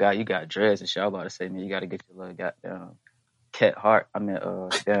 Damn, I forgot you got dreads and shit. I was about to say, man, you got to get your little goddamn Cat Hart. I mean,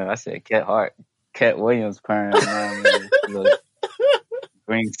 damn, I said Cat Hart. Cat Williams perm, man. Little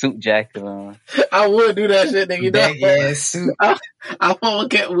green suit jacket on. I would do that shit, nigga. Yeah, suit. I want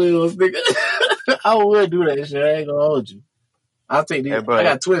Cat Williams, nigga. I would do that shit. I ain't gonna hold you. I'll take these. Hey, bro, I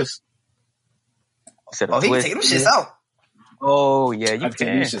got twists. He can take them shits out. Oh, yeah, you can.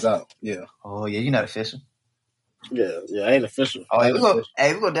 Take these shits out. Yeah. Oh, yeah, you're not official. Yeah, I ain't official. Oh, we're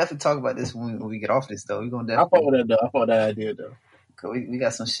gonna definitely talk about this when we get off this, though. We're gonna definitely. I fought with that, though. I fought that idea, though. Cause we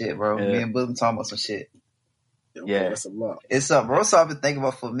got some shit, bro. Yeah. Me and Bosom talking about some shit. Yeah. That's a lot. It's up, bro. So I've been thinking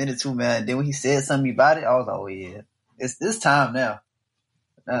about for a minute, too, man. Then when he said something about it, I was like, oh, yeah. It's this time now.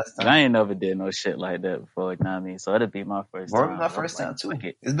 I ain't never did no shit like that before, you know what I mean? So it'll be my first time. My first time, too.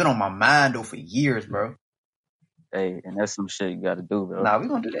 It's been on my mind, though, for years, bro. Hey, and that's some shit you gotta do, bro. Nah, we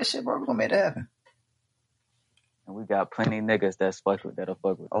gonna do that shit, bro. We gonna make that happen. And we got plenty of niggas that'll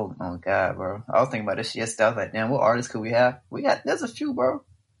fuck with. Oh, God, bro. I was thinking about this shit yesterday. I was like, damn, what artists could we have? There's a few, bro.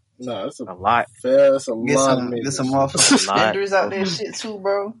 No, it's a lot. That's a lot of niggas. Get some motherfucking vendors out there shit, too,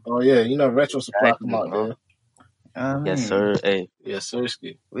 bro. Oh, yeah. Retro Supply come out there. Yes, sir. Hey. Yes, sir.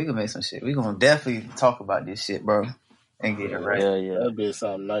 We can make some shit. We gonna definitely talk about this shit, bro, and get it right. Yeah. That'd be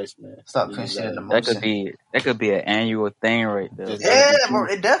something nice, man. Stop putting shit in the motion. That could be an annual thing right there. Yeah, bro.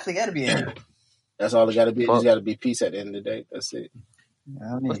 It definitely gotta be annual. That's all it gotta be. It just gotta be peace at the end of the day. That's it.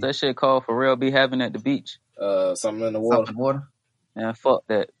 What's that shit called for real? Be having at the beach? Something in the water. Something water. Man, fuck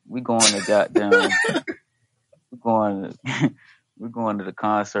that. We going to goddamn. we're going to the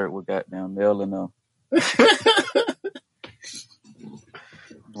concert with goddamn Mel and them.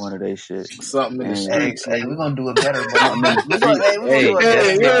 One of they shit. Something in the streets. Hey, we're gonna do it better, bro.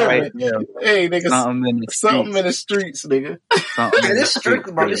 Hey, nigga. Something in the streets, nigga. It's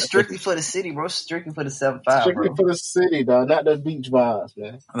strictly, bro. It's strictly for the city, bro. Strictly for the 7-5. Strictly for the city, dog. Not the beach vibes,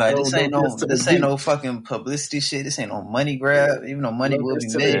 man. Like this ain't no fucking publicity shit. This ain't no money grab. Even though money will be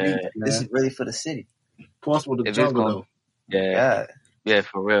made, this is really for the city. Possible the jungle, though. Yeah,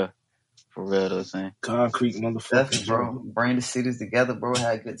 for real. For real, though, saying. Concrete motherfucker, bro. Bring the cities together, bro.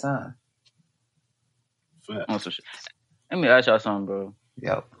 Had a good time. Let me ask y'all something, bro.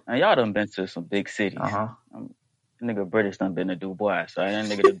 Yep. And y'all done been to some big cities. Nigga British done been to Dubai, so that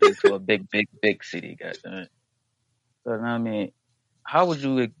nigga done been to a big city, goddamn. So, I mean, how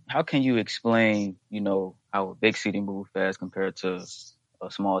can you explain, how a big city move fast compared to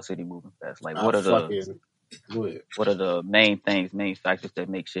a small city moving fast? Like, what are the main factors that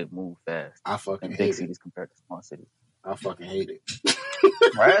make shit move fast? I fucking in big cities compared to small cities. I fucking hate it.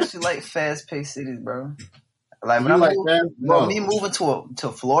 I actually like fast-paced cities, bro. Like when me moving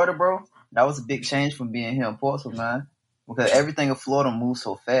to Florida, bro, that was a big change from being here in Portsmouth, man. Because everything in Florida moves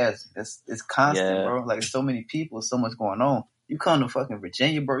so fast. It's constant, bro. Like there's so many people, so much going on. You come to fucking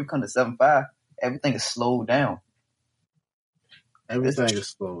Virginia, bro. You come to 7-5, everything is slowed down. Everything is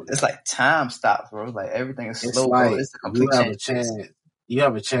slow. It's like time stops, bro. Like everything is slow, bro. It's a complete change. You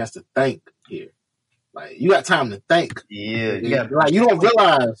have a chance to think here. Like you got time to think. Yeah, you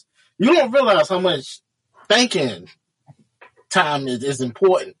don't realize how much thinking time is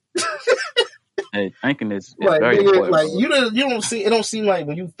important. Hey, thinking is very important. Like you don't see. It don't seem like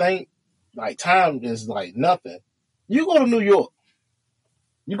when you think, like time is like nothing. You go to New York,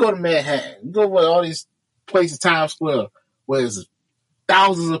 you go to Manhattan, you go to all these places, Times Square, where there's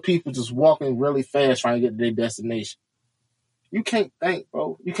thousands of people just walking really fast trying to get to their destination. You can't think,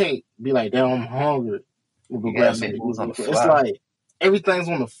 bro. You can't be like, damn, I'm hungry. It's like everything's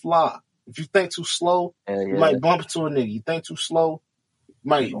on the fly. If you think too slow, you might bump into a nigga. You think too slow, you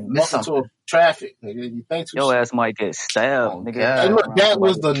might walk into traffic, nigga. You think too slow. Your ass might get stabbed, nigga. Hey, look, that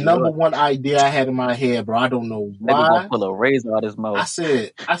was the number one idea I had in my head, bro. I don't know why. Nigga gonna pull a razor out his mouth. I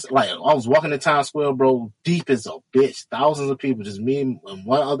said, like, I was walking in Times Square, bro, deep as a bitch. Thousands of people, just me and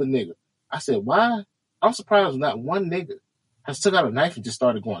one other nigga. I said, why? I'm surprised not one nigga has took out a knife and just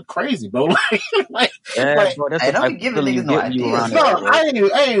started going crazy, bro. Bro, that's don't give niggas no ideas. No,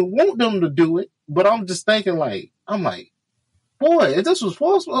 I ain't want them to do it, but I'm just thinking, like, boy, if this was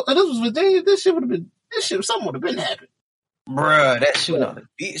possible, if this was Virginia, something would have been happening. Bruh, that shit on the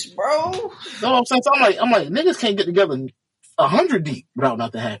beach, bro. You know what I'm saying? So I'm like, niggas can't get together 100 deep without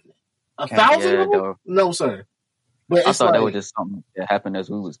nothing happening. 1,000 of them? No, sir. But I thought that was just something that happened as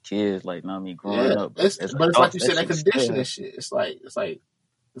we was kids, like, know what I mean, growing up. But it's like you said, that conditioning shit. It's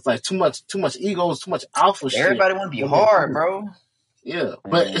like too much egos, too much alpha shit. Everybody want to be hard, bro. Yeah,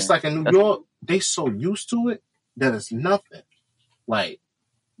 but it's like in New York, they so used to it that it's nothing. Like,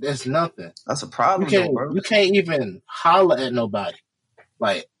 there's nothing. That's a problem, bro. You can't even holler at nobody.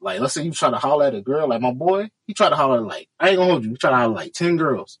 Like, let's say you try to holler at a girl, like my boy, he tried to holler at, like, I ain't gonna hold you, he tried to holler at like 10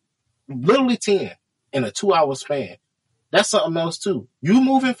 girls. Literally 10 in a 2-hour span. That's something else too. You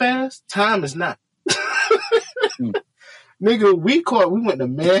moving fast, time is not. Nigga, we went to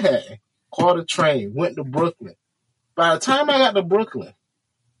Manhattan, caught a train, went to Brooklyn. By the time I got to Brooklyn,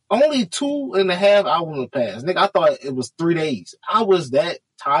 only 2.5 hours had passed. Nigga, I thought it was 3 days. I was that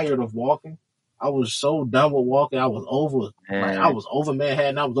tired of walking. I was so done with walking. I was over. Like, I was over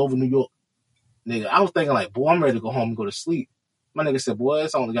Manhattan. I was over New York. Nigga, I was thinking like, boy, I'm ready to go home and go to sleep. My nigga said, boy,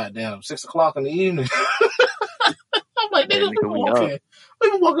 it's only goddamn 6 o'clock in the evening. I'm like, nigga,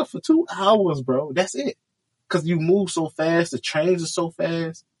 we've been walking for 2 hours, bro. That's it. Because you move so fast. The trains are so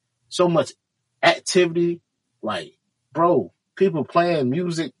fast. So much activity. Like, bro, people playing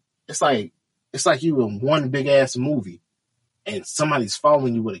music. It's like you in one big ass movie and somebody's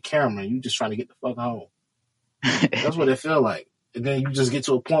following you with a camera and you just trying to get the fuck home. That's what it feel like. And then you just get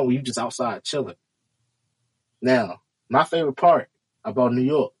to a point where you just outside chilling. Now, my favorite part about New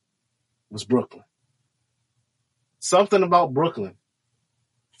York was Brooklyn. Something about Brooklyn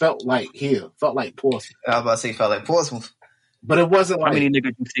felt like Portsmouth. I was about to say felt like Portsmouth. But it wasn't like... How many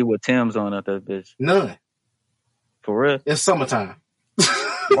niggas you see with Tim's on out that bitch? None. For real? It's summertime.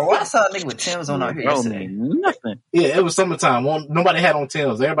 Bro, I saw a nigga with Tim's on out here yesterday. Nothing. Yeah, it was summertime. Nobody had on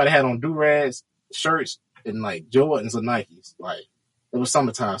Tim's. Everybody had on do-rags, shirts, and like Jordans or Nikes. Like, it was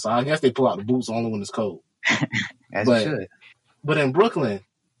summertime, so I guess they pull out the boots only when it's cold. As you should. But in Brooklyn,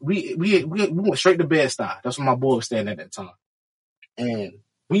 we went straight to Bed-Stuy. That's where my boy was staying at that time. And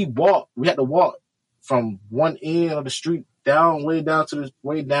we had to walk from one end of the street way down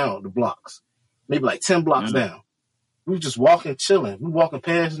the blocks. Maybe like 10 blocks down. We were just walking, chilling. We walking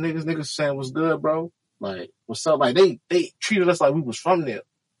past niggas saying, what's good, bro? Like, what's up? Like, they treated us like we was from there.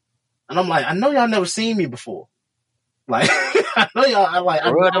 And I'm like, I know y'all never seen me before. Like, I know y'all,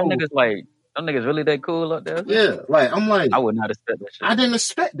 them niggas really that cool up there? Yeah, like, I'm like... I would not expect that shit. I didn't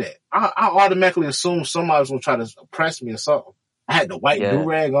expect that. I automatically assumed somebody was going to try to oppress me or something. I had the white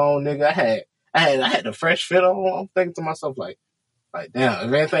do-rag on, nigga. I had the fresh fit on. I'm thinking to myself, like, damn,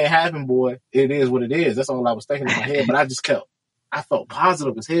 if anything happened, boy, it is what it is. That's all I was thinking in my head. But I felt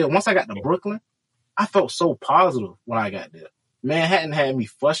positive as hell. Once I got to Brooklyn, I felt so positive when I got there. Manhattan had me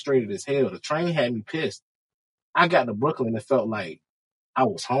frustrated as hell. The train had me pissed. I got to Brooklyn and it felt like I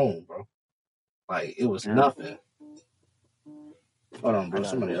was home, bro. Like, it was nothing. Hold on, bro.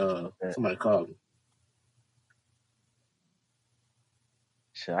 Somebody called me.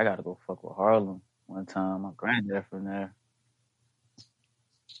 Shit, I gotta go fuck with Harlem one time. My granddad from there.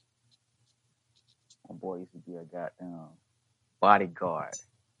 My boy used to be a goddamn bodyguard.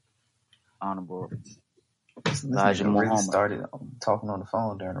 Honorable Elijah Muhammad. Started talking on the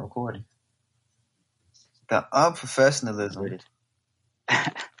phone during the recording. The unprofessionalism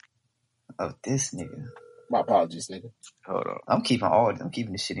of this nigga. My apologies, nigga. Hold on. I'm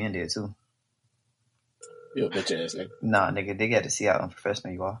keeping this shit in there too. You a bitch ass nigga. Nah, nigga, they got to see how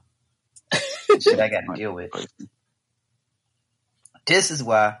unprofessional you are. Shit I got to deal with. This is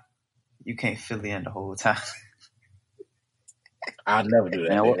why you can't fill in the whole time. I'll never do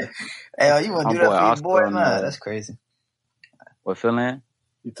that. Hey, you want to do that for your boy? Nah, that's crazy. What fill in?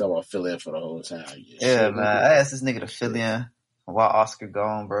 You talking about fill in for the whole time? Yeah, man. I asked this nigga to fill in while Oscar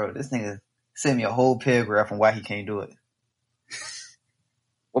gone, bro. This nigga sent me a whole paragraph on why he can't do it.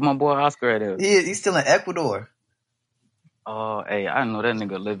 What my boy Oscar at? He's still in Ecuador. Oh, hey, I know that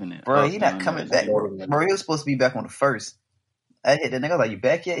nigga living it. Bro, he not coming back. Bro, he was supposed to be back on the 1st. I hit that nigga, I was like, you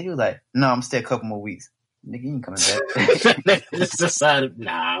back yet? He was like, no, I'm stay a couple more weeks. Nigga, you ain't coming back. Just decided,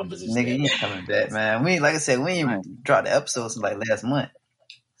 nah, I'm just nigga, you ain't coming back, man. We like I said, we ain't dropped the episodes like last month.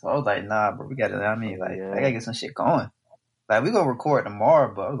 So I was like, nah, bro, we gotta, I gotta get some shit going. Like, we gonna record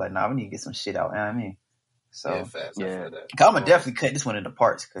tomorrow, but I was like, nah, we need to get some shit out, you know what I mean? So, yeah. I'm gonna definitely cut this one into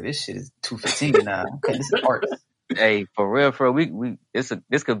parts, cause this shit is 2:15 now. I'm cutting this in parts. Hey, for real,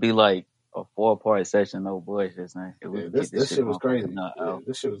 this could be like a 4-part session, no bullshit, man. This shit was crazy.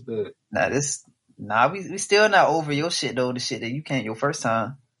 This shit was good. We still not over your shit though. The shit that you can't your first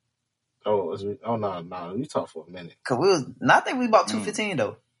time. No, we talked for a minute. Cause I think we about 2:15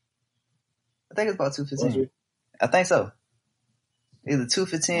 though. I think it's about 2:15. I think so. Either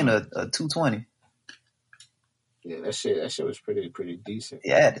 2:15 or 2:20. Yeah, that shit was pretty decent.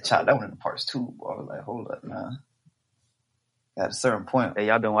 Yeah, I had to chop that one into parts too. I was like, hold up, man. At a certain point. Hey,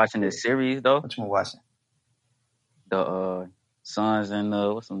 y'all been watching this series though? What you been watching? The Suns and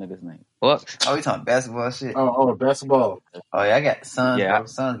what's some nigga's name? Bucks. Oh, you talking basketball shit? Oh, basketball. Oh yeah, I got the Suns. Yeah, bro.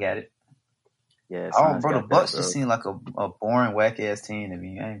 Suns got it. Yeah, bro, the Bucks just seem like a boring, whack ass team to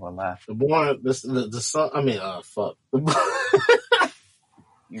me. I ain't gonna lie. The Sun. I mean, fuck.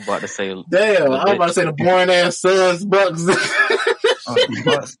 You about to say? Damn, I was about to say the boring ass Suns Bucks. The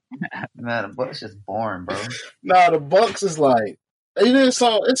Bucks. Man, the Bucks just boring, bro. Nah, the Bucks is like it's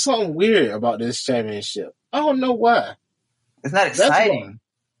something weird about this championship. I don't know why. It's not exciting.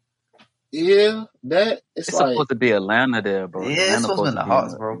 Yeah, it's like, supposed to be Atlanta there, bro. Yeah, it's supposed to be in the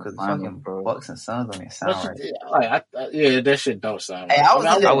Hawks, bro, because fucking Bucks and Suns don't even sound right. That shit don't sound right. Hey, I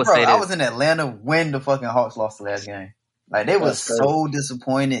was in Atlanta when the fucking Hawks lost the last game. Like, they was so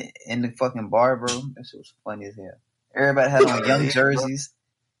disappointed in the fucking bar, bro. That shit was funny as hell. Everybody had on young jerseys.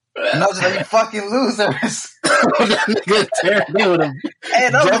 And I was like, you fucking losers. Hey,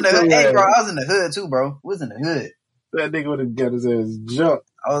 bro, I was in the hood too, bro. We was in the hood. That nigga would have got his ass jumped.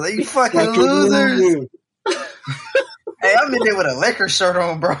 I was like, you fucking losers. Hey, I'm in there with a Lakers shirt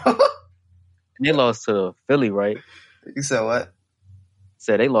on, bro. They lost to Philly, right? You said what?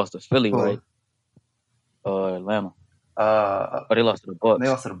 Said they lost to Philly, right? Atlanta. But they lost to the Bucks.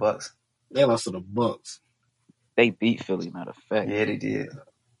 They lost to the Bucks. They beat Philly, matter of fact. Yeah, they did.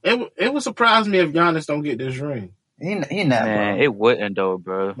 It would surprise me if Giannis don't get this ring. He not, man, bro. It wouldn't though,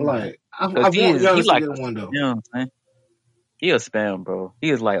 bro. Like, I want Giannis to get one though. You know what I'm saying? He a spam, bro.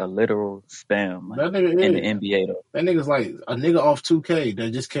 He is like a literal spam in the NBA, though. That nigga's like a nigga off 2K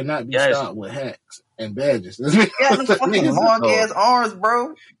that just cannot be stopped with hacks and badges. He got them fucking long ass arms,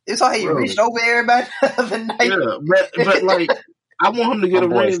 bro. It's how he reached over everybody the other night. Yeah, but like, I want him to get a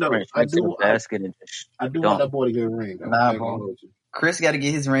ring though. I do want that boy to get a ring. Nah, bro. Chris got to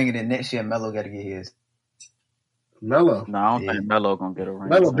get his ring, and then next year Melo got to get his. Melo? No, I don't think Melo gonna get a ring.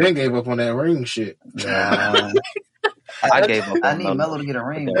 Melo been gave up on that ring shit. Nah. I gave up. I need Melo to get a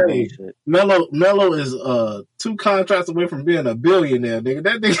ring. Hey, Melo is 2 contracts away from being a billionaire, nigga.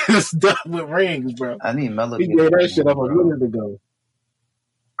 That nigga is done with rings, bro. I need Melo. He gave that shit up a minute ago.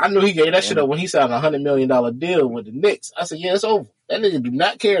 I knew he gave that shit up when he signed a $100 million deal with the Knicks. I said, yeah, it's over. That nigga do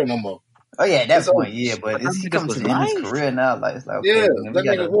not care no more. Oh yeah, that's point. Yeah, but he coming to the end of his career now. Like, it's like, okay, yeah, that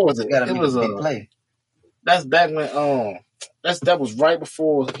nigga, what was it? It was a play. That's back when that was right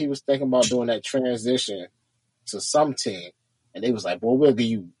before he was thinking about doing that transition to some team, and they was like, "Boy, we'll give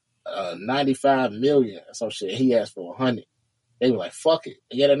you $95 million or some shit." He asked for $100. They were like, "Fuck it,"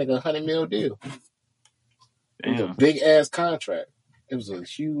 they got that nigga $100 million deal. It was a big ass contract. It was a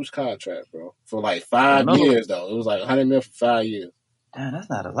huge contract, bro, for like 5 years though. It was like $100 million for 5 years. Damn, that's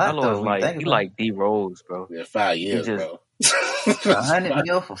not a lot though. He like D Rose, bro. Yeah, 5 years, bro. $100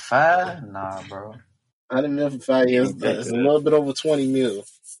 million for 5? Nah, bro. $100 million for 5 years. It's a little bit over $20 million.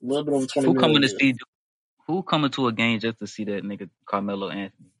 A little bit over $20 million. Who coming to a game just to see that nigga Carmelo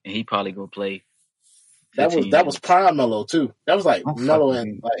Anthony? And he probably gonna play. That was prime Melo too. That was like Melo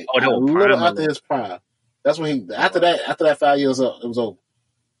and like a little after his prime. That's when he after that 5 years up, it was over.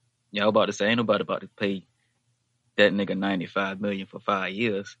 Yeah, I was about to say ain't nobody about to pay that nigga $95 million for 5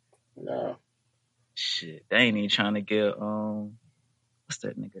 years. No. Shit, they ain't even trying to get what's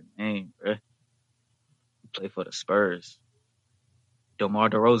that nigga name, bro? He play for the Spurs. DeMar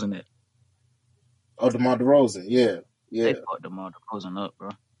DeRozan. Oh, DeMar DeRozan, yeah. They fucked DeMar DeRozan up, bro.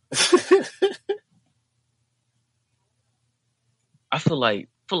 I feel like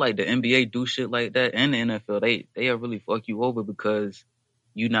the NBA do shit like that, and the NFL they really fuck you over because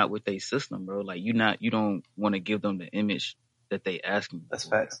you not with their system, bro. Like you don't want to give them the image that they asking. That's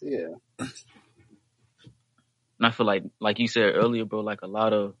facts. Yeah. And I feel like you said earlier, bro. Like a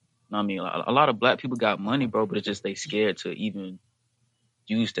lot of black people got money, bro, but it's just they scared to even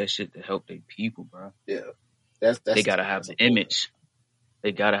use that shit to help their people, bro. Yeah. They gotta have the image.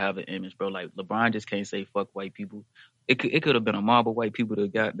 They gotta have an image, bro. Like LeBron just can't say fuck white people. It could have been a mob of white people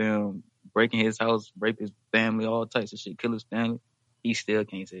that goddamn breaking his house, rape his family, all types of shit, kill his family. He still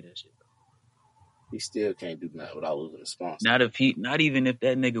can't say that shit, bro. He still can't do that without losing a sponsor. Not even if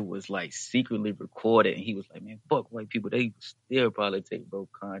that nigga was like secretly recorded and he was like, man, fuck white people, they still probably take bro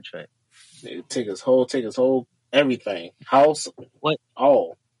contract. They take his whole everything. House, what?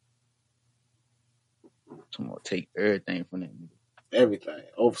 All. Someone take everything from that nigga. Everything.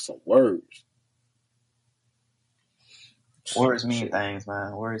 Over some words. Words mean things,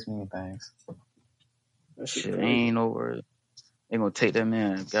 man. Words mean things. Shit ain't no words. They gonna take that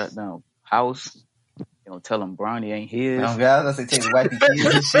man goddamn house. They gonna tell him Bronny ain't his. No, God, let's say take the wife and kids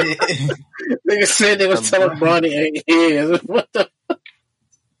and shit. Nigga said they was telling Bronny ain't his. What the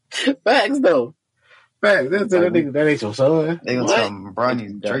facts though? Facts. That's that nigga. That ain't your son. They gonna tell him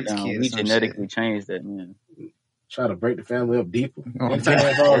Bronny's Drake's kids. We genetically changed that man. Try to break the family up deeper.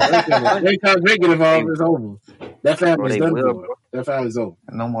 Anytime Drake get involved, it's over. That family's done for. That family's over.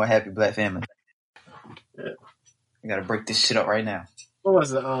 No more happy black family. Yeah. You gotta break this shit up right now. What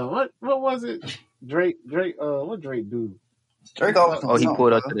was it? What was it? Drake. What Drake do? Drake always. He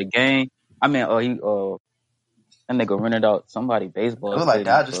pulled up to the game. I mean, that nigga rented out somebody baseball. It was like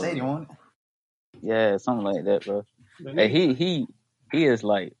Dodger Stadium, wasn't it? Yeah, something like that, bro. Hey, he is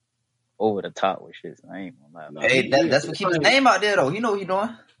like over the top with shit. So I ain't gonna lie. Hey, that's what keep his name out there though. You know what he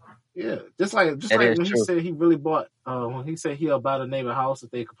doing? Yeah, just like when he said he really bought. When he said he'll buy the neighbor house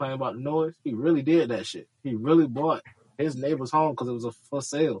if they complain about the noise, he really did that shit. He really bought his neighbor's home because it was for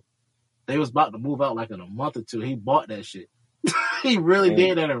sale. They was about to move out like in a month or two. He bought that shit. He really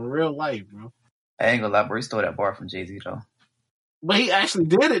did that in real life, bro. I ain't gonna lie, bro. He stole that bar from Jay-Z though. But he actually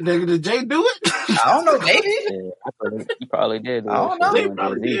did it, nigga. Did Jay do it? I don't know, maybe. Yeah, he probably did. I don't know. Jay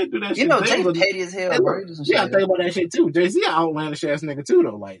probably did do that shit. You know, Jay's petty as hell, bro. Yeah, I think about that shit too. Jay-Z an outlandish ass nigga too,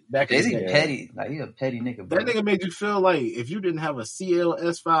 though. Like back in Jay-Z petty. Like he a petty nigga, bro. That nigga made you feel like if you didn't have a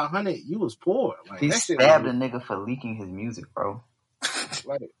CLS 500, you was poor. Like, he stabbed a nigga for leaking his music, bro.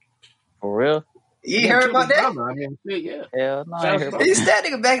 Like, for real? You heard about that? I mean, shit, yeah. Hell no. I heard about he stabbed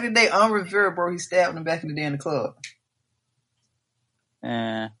nigga back in the day on Rivera, bro. He stabbed him back in the day in the club.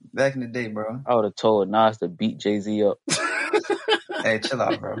 Back in the day, bro. I would have told Nas to beat Jay-Z up. Hey, chill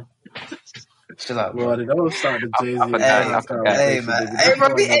out, bro. Chill out, bro. Well, don't start the Jay-Z. Hey, man. Hey,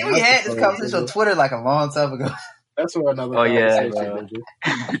 bro, we had this conversation on Twitter like a long time ago. That's for another conversation.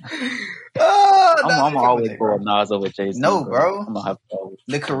 I'm always for Nas over Jay-Z. No, bro.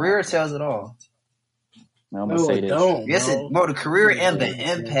 The career tells it all. I'm gonna say this. Yes, bro. The career and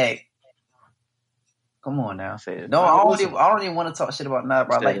the impact. Come on now. No, I don't even want to talk shit about Nas,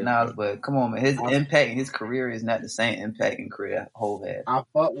 bro. I like Nas, but come on, man. His impact and his career is not the same impact and career Hov had. I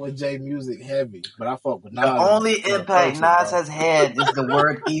fuck with Jay music heavy, but I fuck with Nas. The only impact Nas has had is the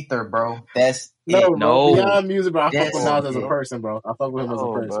word ether, bro. That's no. Beyond music, bro. I fuck with Nas as a person, bro. I fuck with him as a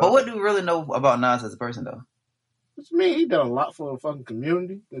person. Bro. But what do we really know about Nas as a person, though? What you mean? He done a lot for the fucking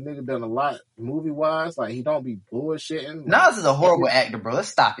community. The nigga done a lot movie-wise. Like, he don't be bullshitting. Nas is a horrible actor, bro. Let's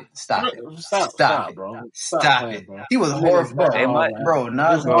stop it. Stop it, bro. Stop it. Bro. He was horrible, bro.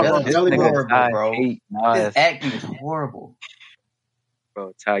 Nas is really horrible, bro. His acting is horrible.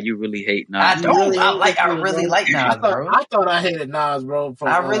 Bro, Ty, you really hate Nas. I don't. I really like Nas, bro. I thought I hated Nas, bro.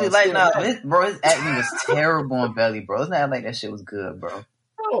 I really like Nas. His acting was terrible on Belly, bro. Let's not act like that shit was good, bro.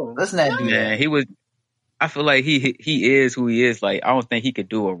 Let's not do that. He was. I feel like he is who he is. Like, I don't think he could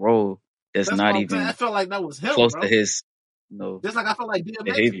do a role that's not even. I felt like that was him, close bro. to his. Just like I felt like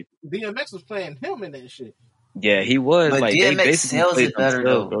DMX was playing him in that shit. Yeah, he was. But like DMX sells it better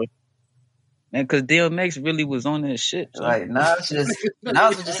though, bro. Man, because DMX really was on that shit. So. Like Nas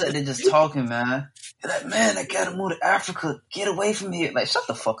was just sitting there just talking, man. You're like, man, I gotta move to Africa. Get away from here. Like, shut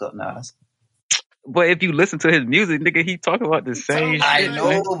the fuck up, Nas. But if you listen to his music, nigga, he talking about the same shit. I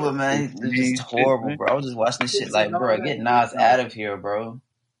know, but man, it's just horrible, bro. I was just watching this shit like, bro, get Nas out of here, bro.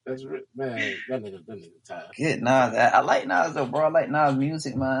 That's man, that nigga tired. Get Nas. I like Nas though, bro. I like Nas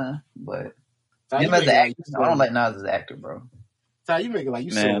music, man. But him as an actor, I don't like Nas as an actor, bro. Ty, you make it like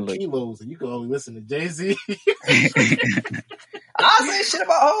you sold kilos and you can only listen to Jay-Z. I say shit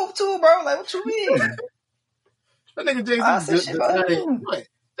about Hov too, bro. Like, what you mean? That nigga Jay-Z. I say shit about him. What?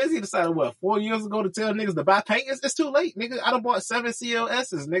 Jay-Z decided, 4 years ago to tell niggas to buy paint? It's too late, nigga. I done bought 7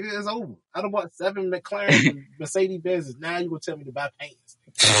 CLSs, nigga. It's over. I done bought 7 McLarens and Mercedes-Benzes. Now you gonna tell me to buy paint?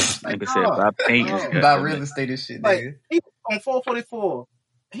 Nigga said buy paint. Buy real estate and shit, nigga. He, on 444,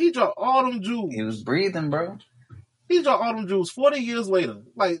 he dropped all them jewels. He was breathing, bro. He dropped all them jewels 40 years later.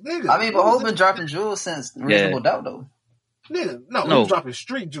 Like, nigga. I mean, but Hov been dropping jewels since Reasonable Doubt, though. Nigga, no, he was dropping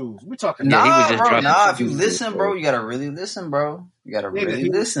street jewels. We talking. Nah, he was just bro. Nah, if you listen, bro, you gotta really listen, bro. You gotta really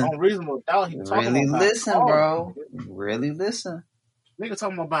listen. On Reasonable Doubt, he really listen, bro. Really listen. Nigga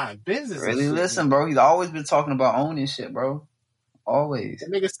talking about buying business. Really listen, bro. He's always been talking about owning shit, bro. Always.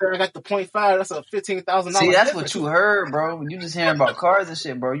 That nigga said I got the 0.5. That's a $15,000. See, that's what you heard, bro. You just hearing about cars and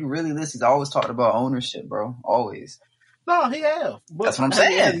shit, bro. You really listen. He's always talking about ownership, bro. Always. No, he have. But that's what I'm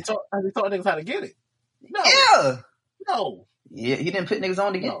saying. Has he taught niggas how to get it? No. Yeah. No. Yeah, he didn't put niggas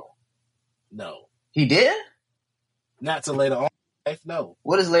on to get it. No. He did? Not till later on in life, no.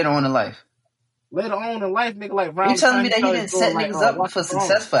 What is later on in life? Later on in life, nigga, like around. You telling me that he didn't set niggas up for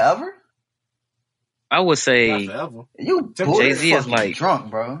success forever? I would say you Jay-Z is like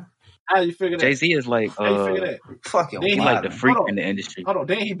drunk, bro. How you figure that? Jay-Z is like how you figure that? Fucking he like the freak in the industry. Hold on,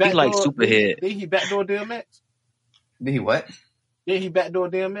 then he backdoor. He like Superhead. Then he backdoor DMX. Did he what? Then he backdoor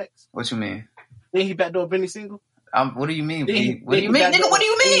DMX. What you mean? Then he backdoor Benny Siegel. What do you mean? What do you mean, nigga? What do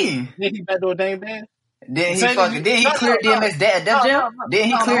you mean? Then he backdoor Dame Dash. Then he cleared DMX Def Jam. Then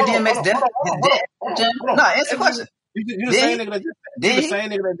he cleared DMX Def Jam. No, answer the question. You the same nigga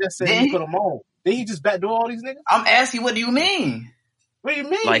that just said he put him on. Then he just backdoor all these niggas? I'm asking, what do you mean? What do you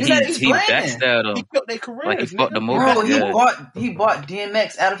mean? Like he backstabbed them. He killed their careers. Like he fucked them over. Bro, he bought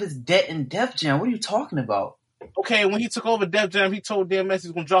DMX out of his debt in Def Jam. What are you talking about? Okay, when he took over Def Jam, he told DMX he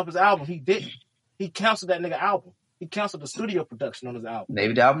was gonna drop his album. He didn't. He canceled that nigga album. He canceled the studio production on his album.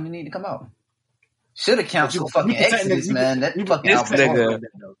 Maybe the album didn't need to come out. Should have canceled fucking Exodus, man. That fucking album.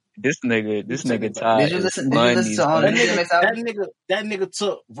 This nigga tired. Did you listen to all the DMX album? That nigga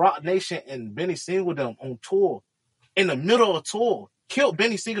took Rock Nation and Benny Siegel them on tour in the middle of tour. Killed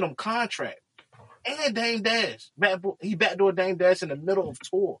Benny Siegel them contract and Dame Dash. He backdoored Dame Dash in the middle of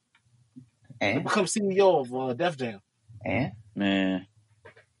tour. And become CEO of Def Jam. And man,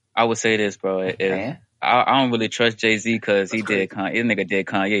 I would say this, bro. I don't really trust Jay-Z because his nigga did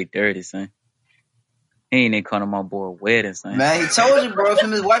Kanye dirty, son. He ain't even come to my boy wedding, son. Man, he told you, bro. If him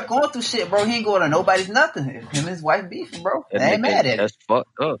and his wife going through shit, bro, he ain't going to nobody's nothing. Him and his wife beefing, bro. I ain't mad at it. That's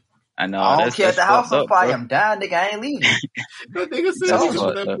fucked up. I know. I don't care if the house on fire. I'm dying, nigga. I ain't leaving. That nigga said he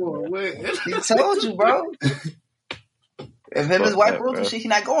told that boy wedding. He told you, bro. If him and his wife going through shit, he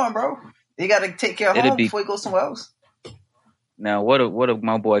not going, bro. He got to take care of home before he goes somewhere else. Now, what if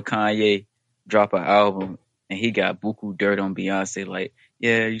my boy Kanye drop an album and he got buku dirt on Beyonce? Like,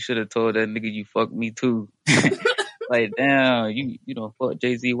 yeah, you should have told that nigga you fucked me too. Like, damn, you don't fuck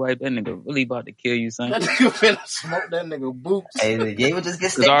Jay-Z wife. That nigga really about to kill you, son. That nigga finna smoke that nigga boots. Hey, the game would just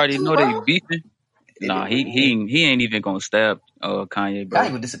get because I already know they beefing. Nah, he ain't even gonna stab Kanye, bro.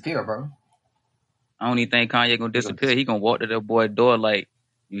 Kanye would disappear, bro. I don't even think Kanye gonna disappear. He gonna walk to that boy door like,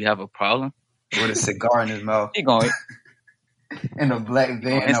 you have a problem? With a cigar in his mouth. He gonna in a black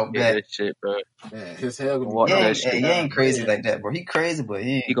van out back. That shit, bro. Man, his hair gonna walk that shit. He ain't crazy like that, bro. He crazy, but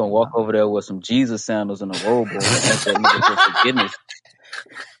he gonna walk over there with some Jesus sandals and a robe, bro. That's what he for forgiveness.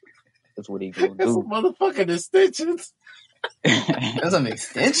 That's what he gonna do. Some motherfucking extensions. There's some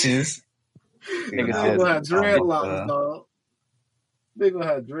extensions. Nigga gonna have dreadlocks, dog. They gonna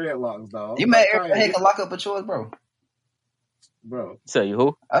have dreadlocks, dog. You mad everybody can lock up with yours, bro? Bro. Say you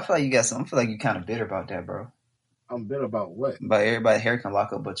who? I feel like you got some. I feel like you kind of bitter about that, bro. I'm bitter about what? But everybody's hair can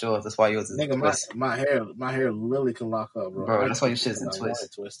lock up but yours. That's why yours is nigga, my hair literally can lock up, bro. Bro, that's why your shit's in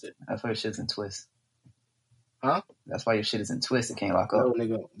twist. Twisted. That's why your shit's in twist. Huh? That's why your shit is in twist. It can't lock up. No,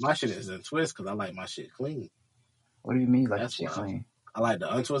 nigga, my shit is in twist because I like my shit clean. What do you mean, like your shit clean? I like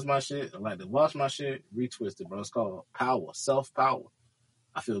to untwist my shit. I like to wash my shit, retwist it, bro. It's called power, self-power.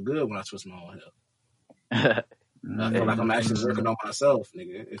 I feel good when I twist my own hair. I feel like I'm actually working on myself,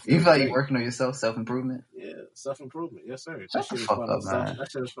 nigga. You feel like you're working on yourself, self-improvement? Yeah, self-improvement. Yes, sir. Shut the fuck up, man.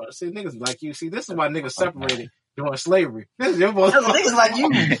 That shit is fun. See, niggas like you. See, this is why niggas separated during slavery. This is your niggas like you.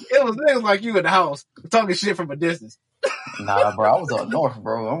 It was niggas like you in the house talking shit from a distance. Nah, bro. I was up north,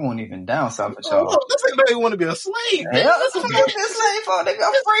 bro. I wasn't even down south with y'all. This ain't nobody want to be a slave. Yeah, that's what I'm going to be a slave for, nigga.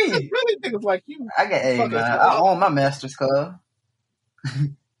 I'm free. Really niggas like you. I got A, man. I own my master's, cuz.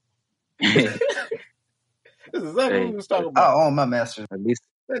 This is exactly what we was talking about. I own my master's. At least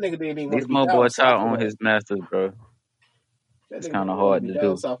that nigga didn't even want to be my boy Ty on his masters, bro. It's kind of hard to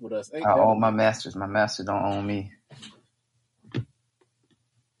do. With us. I own my masters. My master don't own me.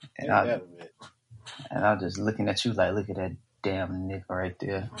 And I'm just looking at you like, look at that damn nigga right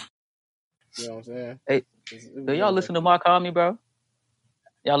there. You know what I'm saying? Hey, do y'all listen to Mark Army, bro?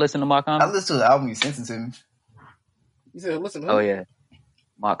 Y'all listen to Mark Army? I listened to the album you sent it to me. You said listen to who? Oh, yeah.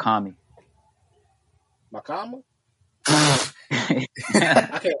 Mark Army. Makama? I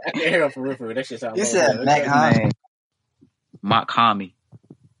can't hear him for real. That shit sounds You said Mac Homie. Mark Homie.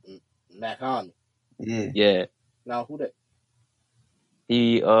 Mac Homie. Yeah. Now who that?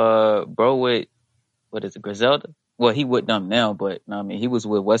 He bro with what is it, Griselda? Well, he with them now, but I mean he was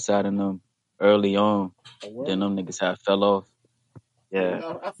with Westside and them early on. Then them niggas had fell off.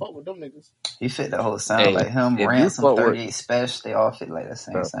 Yeah. I fuck with them niggas. He fit the whole sound like him, Ransom, 38 Special. They all fit like the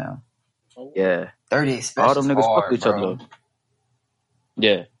same sound. Yeah. 38 Special. All them niggas hard, fuck each other.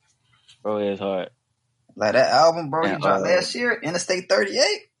 Yeah. Bro, it's hard. Like that album, bro, you dropped last year, Interstate 38.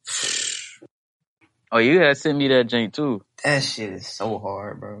 Oh, you had sent me that jank too. That shit is so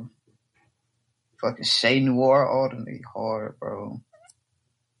hard, bro. Fucking Shay Noir, all them niggas hard, bro.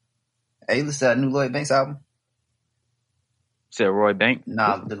 Hey, you listen to that new Lloyd Banks album? Said Roy Banks?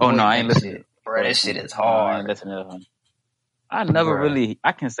 Nah, the Lloyd Banks I ain't listening. Bro, that shit is hard. I ain't listening to him. I never really,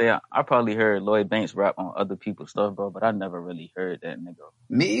 I can say I probably heard Lloyd Banks rap on other people's stuff, bro, but I never really heard that nigga.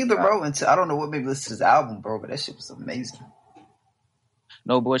 Me either, bro. Until I don't know what made me listen to his album, bro, but that shit was amazing.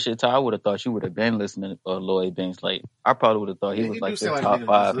 No bullshit, Ty. I would have thought you would have been listening to Lloyd Banks. Like, I probably would have thought he was like your top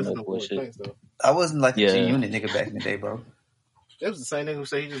 5. No bullshit. Banks, I wasn't like a G-Unit nigga back in the day, bro. It was the same nigga who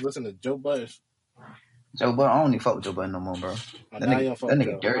said he just listened to Joe Budden. Joe Budden, I don't even fuck with Joe Budden no more, bro. That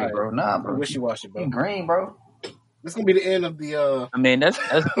nigga dirty, bro. Nah, bro. Wishy-washy, bro. He green, bro. This gonna be the end of the. I mean, that's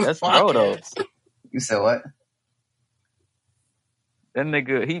bro though. You said what? That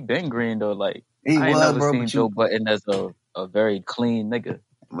nigga, he been green though. Like I ain't never seen Joe Budden as a very clean nigga.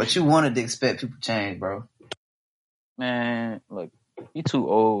 But you wanted to expect people to change, bro. Man, look, he too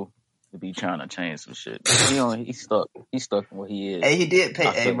old to be trying to change some shit. He's stuck in what he is. Hey, he did pay.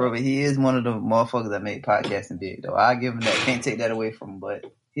 Hey, bro, but he is one of the motherfuckers that made podcasting big though. I give him that. Can't take that away from him. But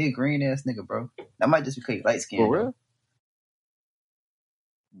he a green ass nigga, bro. That might just be light skin. For real?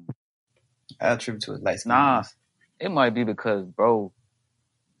 I attribute to his light skin. Nah, it might be because bro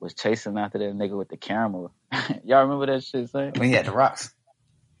was chasing after that nigga with the camera. Y'all remember that shit, son? When he had the rocks.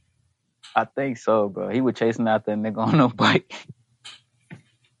 I think so, bro. He was chasing after a nigga on a bike.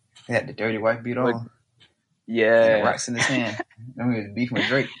 He had the dirty white beat on. Yeah. And the rocks in his hand. And he was beefing with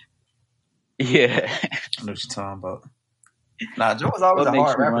Drake. Yeah. I know what you're talking about. Nah, Joe was always a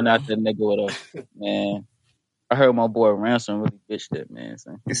hard rapper. Run out that nigga with a man. I heard my boy Ransom really bitch that man,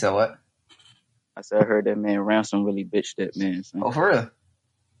 son. You said what? I said I heard that man Ransom really bitch that man, son. Oh, for real?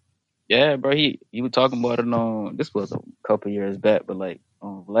 Yeah, bro. He was talking about it on. This was a couple years back, but like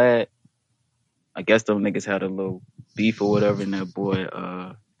on Vlad. I guess them niggas had a little beef or whatever, and that boy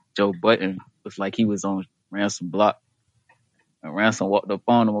Joe Budden was like he was on Ransom block, and Ransom walked up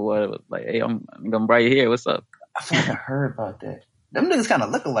on him or whatever. Like, hey, I'm right here. What's up? I feel like I heard about that. Them niggas kind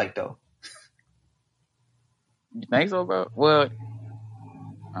of look alike though. You think so, bro? Well,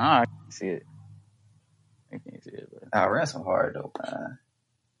 I can see it. I can't see it, bro. Ransom hard though, man.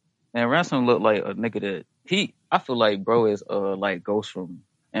 Man, Ransom look like a nigga that I feel like bro is like Ghost from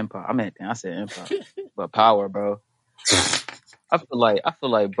Empire. I said Empire, but Power, bro. I feel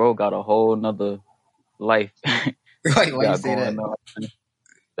like bro got a whole nother life. Why you say that?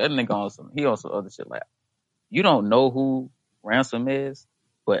 That nigga on some other shit. Like, you don't know who Ransom is,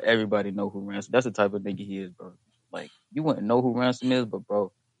 but everybody know who Ransom. That's the type of nigga he is, bro. Like, you wouldn't know who Ransom is, but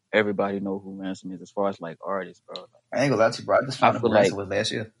bro, everybody know who Ransom is as far as like artists, bro. Like, I ain't gonna lie to you, bro. I just found out who Ransom was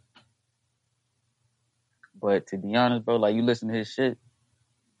last year. But to be honest, bro, like you listen to his shit,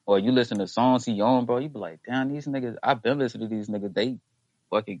 or you listen to songs he on, bro, you be like, damn, these niggas, I've been listening to these niggas, they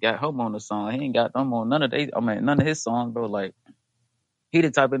fucking got him on the song. He ain't got them on none of his songs, bro. Like, he the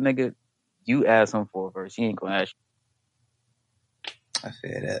type of nigga you ask him for a verse, he ain't gonna ask you. I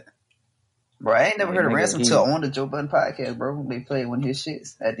feel that. Bro, I ain't never heard of Ransom till on the Joe Budden podcast, bro. They played one of his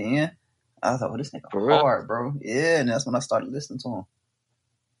shits at the end. I thought, this nigga hard, bro. Yeah, and that's when I started listening to him.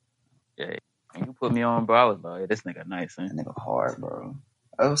 Yeah, when you put me on, bro, I was like, this nigga nice, man. That nigga hard, bro.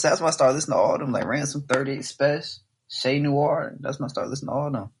 So that's when I started listening to all of them, like Ransom, 38 Special, Shay Noir. That's when I started listening to all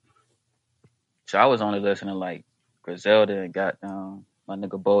of them. So I was only listening to like Griselda and goddamn my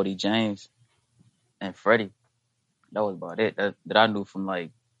nigga Boldy James and Freddie. That was about it. That I knew from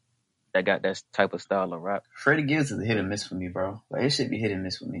like that got that type of style of rap. Freddie Gibbs is a hit and miss for me, bro. Like, it should be hit and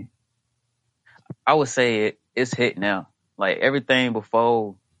miss for me. I would say it's hit now. Like everything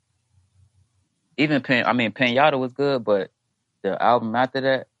before, even Pinata was good, but the album after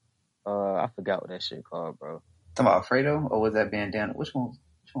that, I forgot what that shit called, bro. Talking about Fredo, or was that Bandana? Which one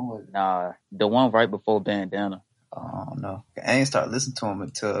was it? Nah, the one right before Bandana. I don't know. I ain't start listening to him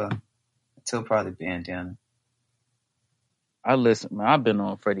until probably Bandana. I listen, man. I've been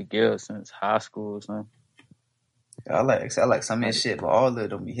on Freddie Gill since high school, son. I like some of his shit, but all of it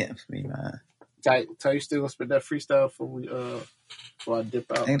don't be hitting for me, man. Ty, you still gonna spit that freestyle before I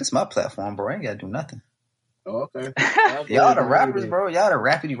dip out? Hey, this is my platform, bro. I ain't gotta do nothing. Oh, okay. Y'all the rappers, bro. Y'all the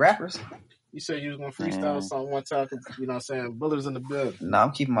rapidy rappers. You said you was gonna freestyle something one time, you know what I'm saying? Bullets in the building. Nah,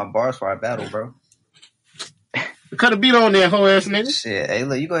 I'm keeping my bars for our battle, bro. Cut a beat on there, whole ass nigga. Shit, hey,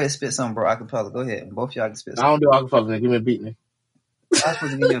 look, you go ahead and spit something, bro. Acapella, go ahead. Both y'all can spit something. I don't do acapella, nigga. Give me a beat, nigga. I'm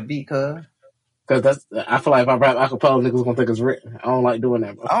supposed to give you a beat, cuz. Cause I feel like if I rap acapella, niggas gonna think it's written. I don't like doing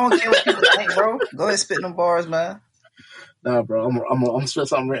that, bro. I don't care what people think, bro. Go ahead and spit them bars, man. Nah, bro. I'm gonna spit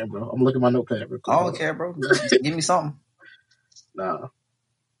something written, bro. I'm gonna look at my notepad, bro. I don't care, bro. Give me something. Nah.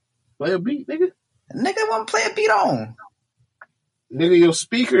 Play a beat, nigga. Nigga, want to play a beat on. Nigga, your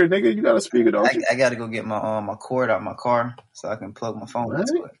speaker, nigga. You got a speaker, don't you? I gotta go get my cord out my car so I can plug my phone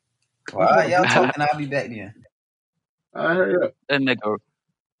into it. Well, all right, y'all talking. I'll be back then. All right, hurry up.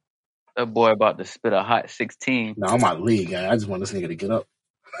 That boy about to spit a hot 16. No, I'm out of the league, guy. I just want this nigga to get up.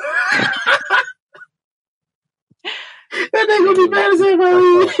 That nigga gonna be mad as hell,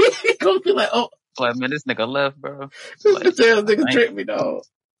 bro. He gonna be like, oh. Like, man, this nigga left, bro. This nigga tricked me, dog.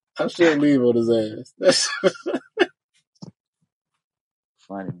 I should leave on his ass. That's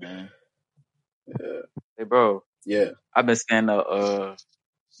funny, man. Yeah. Hey, bro. Yeah. I've been saying the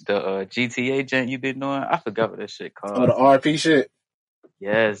GTA gent you been doing. I forgot what that shit called. Oh, the RP shit?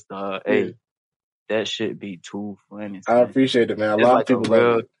 Yes, dog. Yeah. Hey, that shit be too funny. I appreciate it, man. A lot of people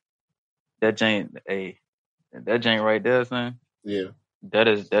love it. That gent, hey, that gent right there, son. Yeah. That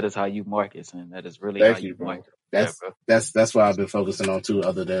is how you market, son. That is really Thank how you, bro. market. That's what I've been focusing on too,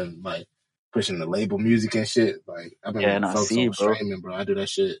 other than like pushing the label music and shit. Like I've been focusing on streaming, bro. I do that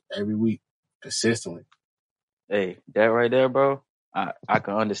shit every week consistently. Hey, that right there, bro. I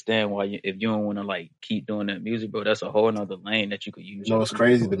can understand why if you don't want to like keep doing that music, bro. That's a whole nother lane that you could use. You know what's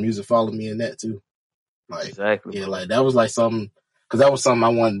crazy? The music followed me in that too. Like exactly. Yeah, bro. like that was like something because that was something I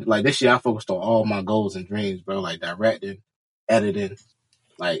wanted. Like this year, I focused on all my goals and dreams, bro. Like directing, editing.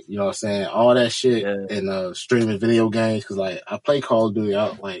 Like, you know what I'm saying? All that shit and streaming video games. Cause like I play Call of Duty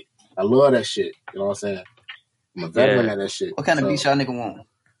out. Like I love that shit. You know what I'm saying? I'm a veteran at that shit. What kind of beats y'all nigga want?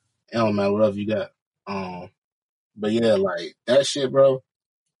 It don't matter, whatever you got. But yeah, like that shit, bro.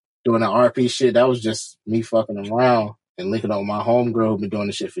 Doing that RP shit, that was just me fucking around and linking up with my homegirl. Been doing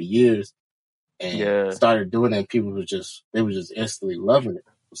this shit for years. And started doing it and people were just instantly loving it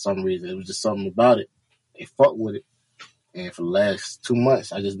for some reason. It was just something about it. They fucked with it. And for the last 2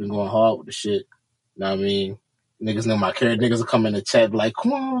 months, I just been going hard with the shit. You know what I mean? Niggas know my character. Niggas will come in the chat like,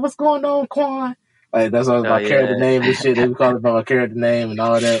 Quan, what's going on, Quan? Like, that's all my character name and shit. They be calling by my character name and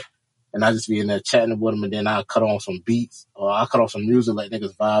all that. And I just be in there chatting with them and then I'll cut on some beats or I'll cut on some music like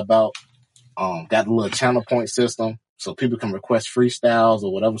niggas vibe out. Got the little channel point system so people can request freestyles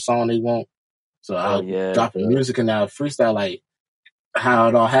or whatever song they want. So I'll drop the music and I'll freestyle like how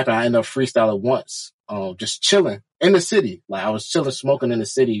it all happened. I ended up freestyling once, just chilling in the city. Like I was chilling, smoking in the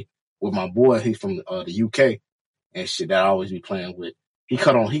city with my boy. He's from the UK and shit that I always be playing with.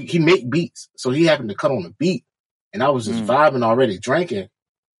 He make beats. So he happened to cut on the beat and I was just vibing already, drinking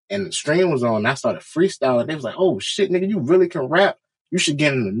and the stream was on. And I started freestyling. They was like, oh shit, nigga, you really can rap. You should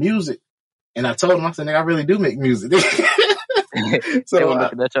get into music. And I told him, I said, nigga, I really do make music. So they were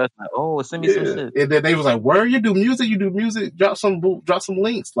looking at you like, oh, send me some shit. And then they was like, where you do music, drop some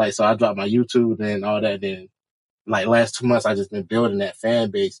links. Like, so I dropped my YouTube and all that. Then like last 2 months, I just been building that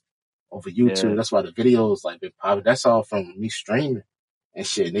fan base over YouTube. Yeah. That's why the videos like been popular. That's all from me streaming and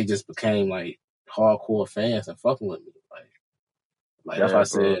shit. And they just became like hardcore fans and fucking with me. Like that's why I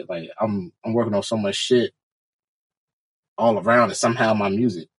said, like, I'm working on so much shit all around and somehow my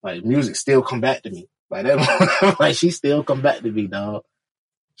music still come back to me. Like that, like she still come back to me, dog.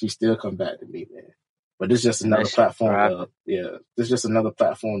 She still come back to me, man. But this is just another platform. This is just another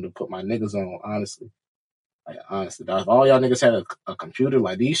platform to put my niggas on. Honestly, like honestly, dog. If all y'all niggas had a computer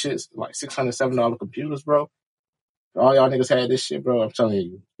like these shits, like $600, $700 computers, bro. If all y'all niggas had this shit, bro, I'm telling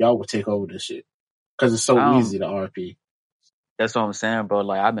you, y'all would take over this shit because it's so easy to RP. That's what I'm saying, bro.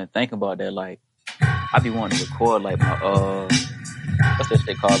 Like I've been thinking about that. Like I be wanting to record like my what's that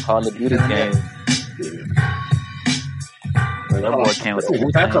shit called? Call of Duty game. That boy came with the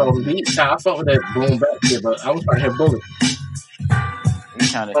I fuck with that boom back shit, but I was trying to hit Bullet.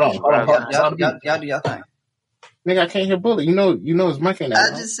 Hold on. Y'all do y'all thing. Nigga, I can't hear Bullet. You know his mic ain't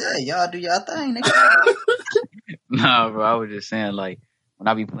out. I just said y'all do y'all thing, nigga. Nah, bro. I was just saying, like, when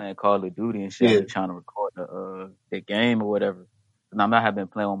I be playing Call of Duty and shit, I be trying to record the game or whatever. And I have been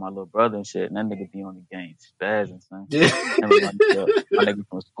playing with my little brother and shit, and that nigga be on the game spazzing, son. Yeah. My niggas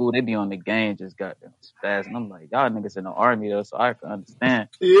from school, they be on the game just goddamn spazzing. I'm like, y'all niggas in the army though, so I can understand.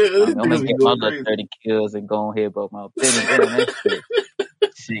 Yeah, I'm gonna get my little 30 kills and go ahead about my business. That shit.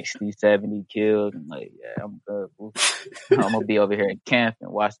 60, 70 kills. And like, yeah, I'm good. I'm gonna be over here in camp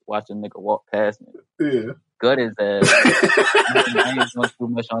and watch a nigga walk past me. Yeah. Good as ass. I ain't doing too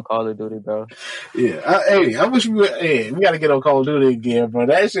much on Call of Duty, bro. Yeah. I wish we gotta get on Call of Duty again, bro.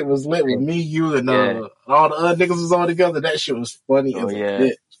 That shit was lit with me, you, and all the other niggas was all together. That shit was funny as a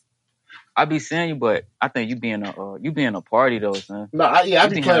bitch. I be seeing you, but I think you be in a party though, son. No, I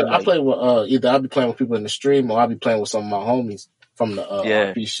be playing. I play with either I be playing with people in the stream or I be playing with some of my homies from the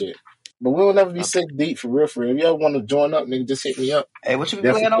RP shit. But we'll never be sick deep for real. If you ever want to join up, nigga, just hit me up. Hey, what you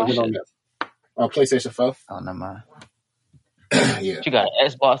be playing on? On PlayStation 4. Oh, never mind. Yeah. You got an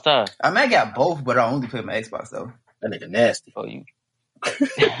Xbox side? I got both, but I only play my Xbox though. That nigga nasty. Oh, you. Bro,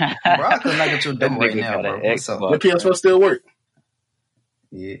 I could not get your door right now, bro. What's up? Your PS4 still work?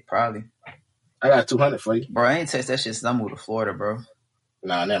 Yeah, probably. I got 200 for you. Bro, I ain't text that shit since I moved to Florida, bro.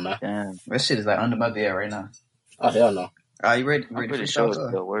 Nah, never mind. Damn. That shit is like under my bed right now. Oh, hell no. Are you ready? I'm pretty sure it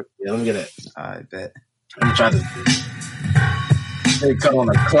still work. Yeah, let me get it. I bet. Let me try to cut on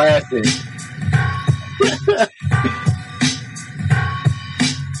a classic.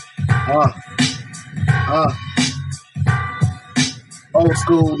 Old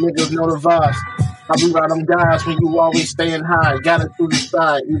school niggas know the vibes. I be around them guys when you always staying high. Got it through the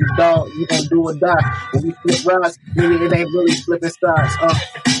side. You the dog, you gon' do or die. When we flip rides, nigga, it ain't really flipping sides.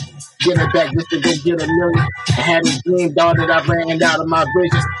 Get it back just to go get a million. I had a dream, dog, that I ran out of my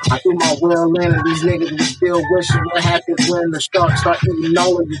visions. I threw my well in and these niggas was still wishing. What happens when the sharks start eating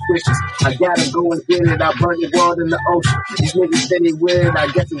all of these fishes? I gotta go and get it. I burn the world in the ocean. These niggas say they weird. I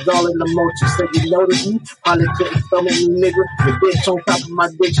guess it's all in the motion. So you notice me? Probably couldn't stomach me, nigga. The bitch on top of my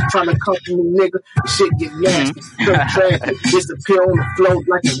dick, she trying to comfort me, nigga. The shit get nasty. So tragic. Disappear on the float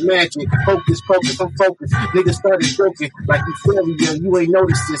like it's magic. Focus, I'm focused. Niggas started joking like euphoria. You ain't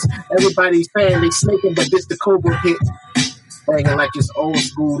noticed this. Everybody's saying they snaking, but this the Cobra hit. Banging like it's old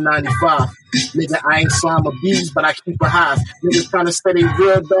school 95. Nigga, I ain't slime a bees, but I keep a hive. Niggas trying to stay they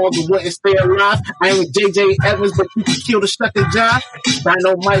real dog and wouldn't stay alive. I ain't JJ Evans, but you can kill the shucking jive.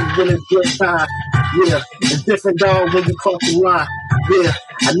 Dino Mike with a good time. Yeah, it's different dog when you cross the line. Yeah,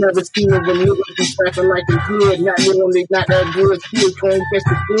 I never seen it when niggas be trapping like they good. Not when they not that good. Still can't catch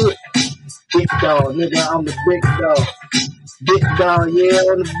the good. Big dog, nigga, I'm the big dog. Big dog, yeah,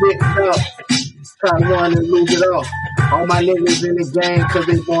 I'm the big dog. Try to run and lose it all. All my niggas in the game cause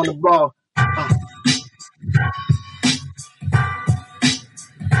they want the ball.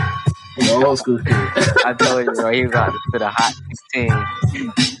 Old school kid. I told you, bro, he was about to put a hot 16.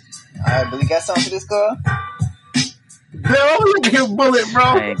 Alright, Billy, got something for this girl? No, look at your bullet, bro.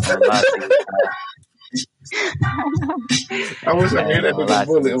 I ain't gonna lie to you. I wish I had that nigga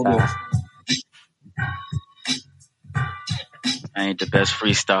bullet on this. I ain't the best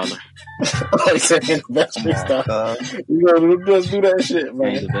freestyler. Oh, he said he ain't the best freestyler. You know, just do that shit, man.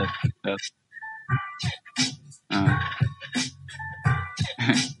 I ain't the best.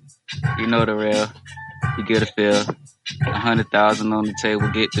 You know the real. You get a feel. 100,000 on the table,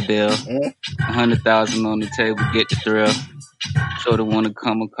 get the bill. 100,000 on the table, get the thrill. Sure to wanna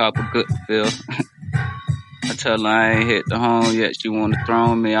come and cop a good feel. I tell her I ain't hit the home yet, she wanna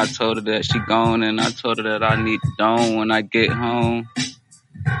throw me. I told her that she gone and I told her that I need the dome when I get home.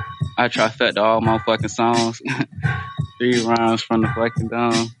 I trifecta all my fucking songs. 3 rounds from the fucking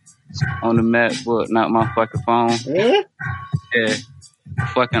dome. On the MacBook, not my fucking phone. Yeah.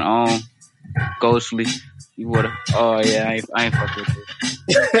 Fucking on. Ghostly. You would've. Oh yeah, I ain't fucking with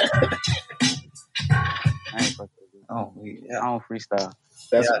you. I ain't fucking with you. Oh, yeah. I don't freestyle.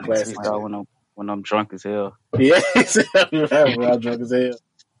 That's a classic. Freestyle when I'm drunk as hell. Yeah, exactly. When I'm drunk as hell.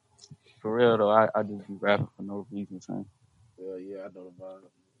 For real though, I just be rapping for no reason, son. Well, yeah, I know about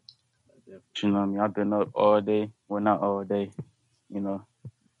it. You know what I mean? I've been up all day. Well, not all day. You know.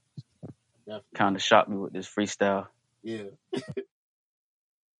 Kind of shocked me with this freestyle. Yeah.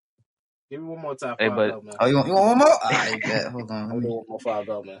 Give me one more time. Hey, but go, man. Oh, you want one more? I bet. Hold on. Let me do one more before I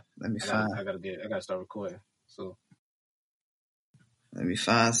go, man. Let me find. I gotta start recording. So let me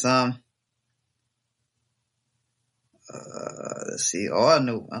find some. Let's see. Oh, I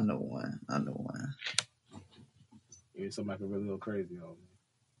know one. Yeah, somebody can really go crazy on me.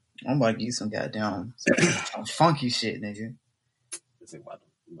 I'm about to give you some goddamn some funky shit, nigga. This ain't about to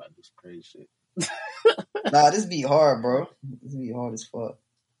do some crazy shit. Nah, this beat hard, bro. This beat hard as fuck.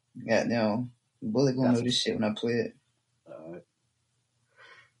 Goddamn, Bullet gonna know this shit when I play it. Alright.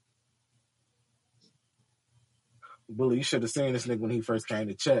 Bully, you should have seen this nigga when he first came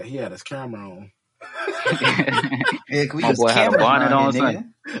to chat. He had his camera on. Yeah, my boy had a bonnet on,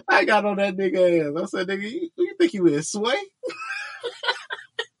 son. I got on that nigga ass. I said, nigga, you think you in sway?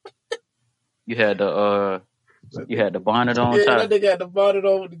 You had the bonnet on. Yeah, that nigga had the bonnet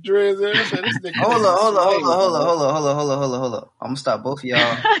on with the dreads and everything. Hold up. I'm gonna stop both of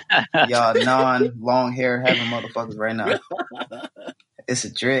y'all non-long hair having motherfuckers right now. It's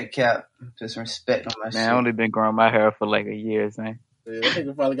a dread cap. Just respect on my shit. Man, I only been growing my hair for like a year, son. Yeah, that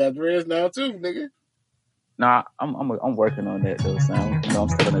nigga probably got dreads now too, nigga. Nah, I'm working on that though, son. You know, I'm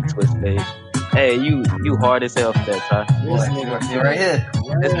still in the twist stage. Hey, you hard as hell for that, Ty. This nigga right here.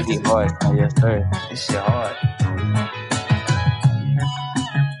 This be hard, son. Yes, sir. This shit hard.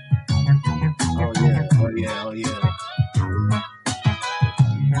 Oh yeah.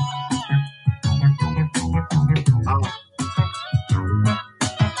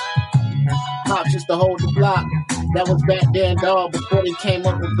 Pops used to hold the block. That was back then, dog, before they came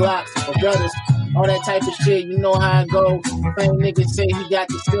up with Glocks or brothers. All that type of shit, you know how it go. Same nigga say he got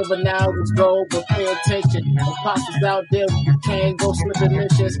the silver, now it's gold, but pay attention. And Pops was out there with the cane, go slipping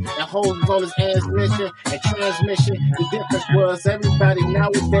missions, and hoes on his transmission and transmission. The difference was everybody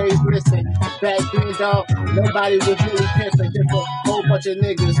nowadays listen. Back then, dog, nobody was really pimping. Just a whole bunch of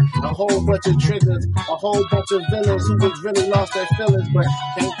niggas, a whole bunch of triggers, a whole bunch of villains who was really lost their feelings, but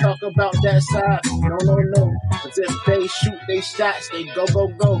can't talk about that side. No. Cause if they shoot they shots, they go.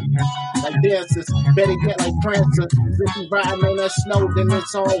 Like dancers, better get like Prancer. If you riding on that snow, then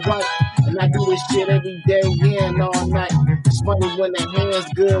it's alright. And I do this shit every day, yeah, and all night. It's funny when the hand's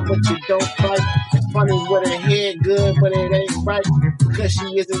good, but you don't fight. It's funny when the head good, but it ain't right. Because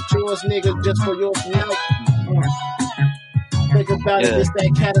she isn't yours, nigga, just for your night. Think about it, it's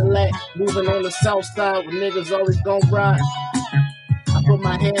that Cadillac moving on the south side where niggas always gon' ride. I put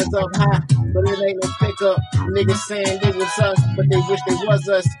my hands up high, but it ain't no pickup. Niggas saying they was us, but they wish they was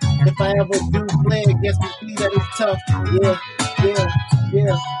us. If I ever do play against me, that is tough. Yeah.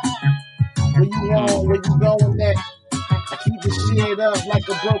 Where you on? Where you going at? I keep the shit up like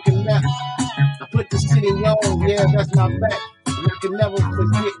a broken nut. I put the city on, yeah, that's my back. You can never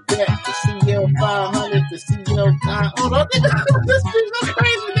forget that. The CL 500, the CL 9. Oh, no, nigga, this bitch so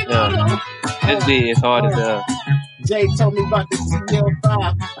crazy, nigga. Yeah. This beat is hard as hell. Jay told me about the CL5.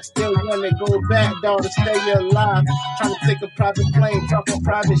 I still want to go back, dog, to stay alive. Trying to take a private plane, talking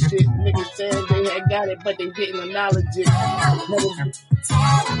private shit. Niggas saying they had got it, but they didn't acknowledge it.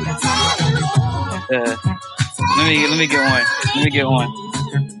 Let me get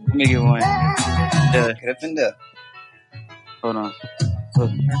one. Get up in there. Hold on.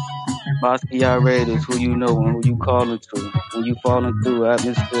 Basquiat Raiders, who you know and who you calling to. When you falling through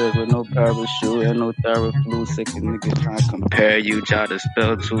atmospheres with no parachute and no Theraflu, sick of niggas trying to compare you. Try to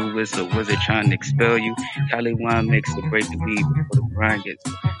spell to, it's a wizard trying to expel you. Cali wine makes the break the weed before the grind gets.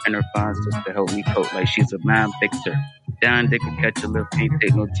 And her fine sister help me cope like she's a mind picture. Down, they can catch a lip, ain't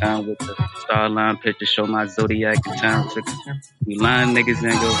take no time with the starline picture. Show my zodiac in time. We line niggas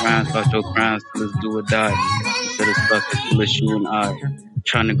and go round, start your crimes till it's do or die. Instead of stuck, it's full of shoe and eye.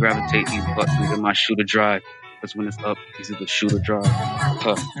 Trying to gravitate these bucks and get my shooter dry. Because when it's up, it's either shoot or drive. I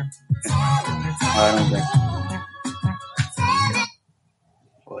don't think.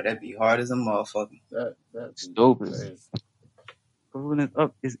 Boy, that'd be hard as a motherfucker. That's stupid. Because when it's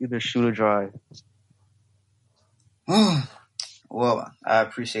up, it's either shoot or drive. Well, I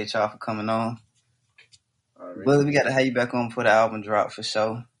appreciate y'all for coming on. But we got to have you back on before the album drop for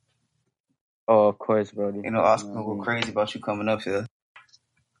sure. Oh, of course, brody. You know, Oscar will go crazy about you coming up here.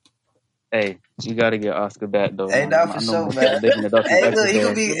 Hey, you gotta get Oscar back though. Hey, not for sure, man. Hey, look, he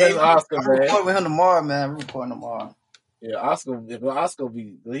gonna be. Hey, Oscar, I'm recording with him tomorrow, man. I'm recording tomorrow. Yeah, Oscar he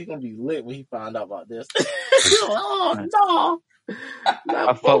gonna be lit when he find out about this. Oh no!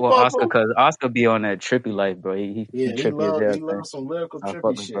 I fuck with Oscar because Oscar be on that trippy life, bro. He trippy. He loves some lyrical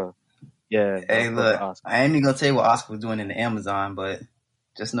trippy shit. Bro. Yeah. Hey, look, I ain't even gonna tell you what Oscar was doing in the Amazon, but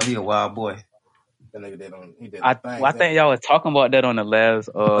just know he a wild boy. I think y'all was talking about that on the last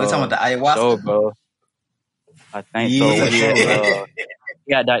we're talking about the ayahuasca show, bro. I think so. Yeah.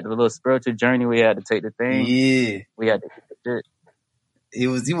 We had that little spiritual journey. We had to take the thing. Yeah, we had to get the shit. He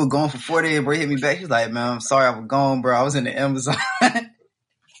was gone for 4 days, bro. He hit me back. He was like, "Man, I'm sorry, I was gone, bro. I was in the Amazon."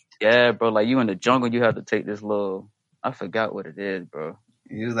 Yeah, bro. Like you in the jungle, you have to take this little. I forgot what it is, bro.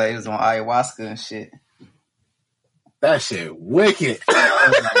 He was like, he was on ayahuasca and shit. That shit wicked.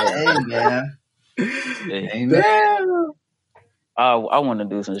 Hey, man. Damn. I want to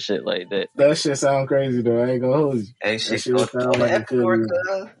do some shit like that. That shit sound crazy though. I ain't gonna hold you. Hey, shit sound like it could.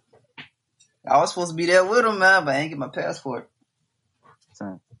 I was supposed to be there with him, man, but I ain't get my passport.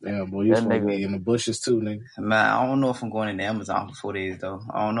 Yeah, boy, you supposed to be in the bushes too, nigga. Man, I don't know if I'm going into Amazon for 4 days though.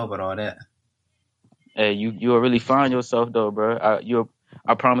 I don't know about all that. Hey, you'll really find yourself though, bro.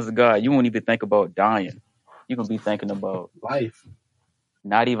 I promise to God, you won't even think about dying. You're gonna be thinking about life.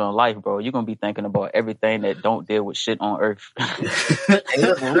 Not even life, bro. You're gonna be thinking about everything that don't deal with shit on Earth. Hey,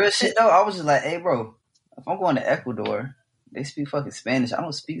 look, for real shit though, I was just like, hey, bro, if I'm going to Ecuador, they speak fucking Spanish. I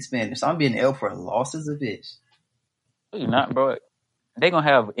don't speak Spanish, so I'm being ill for lost as a bitch. You're not, bro. They gonna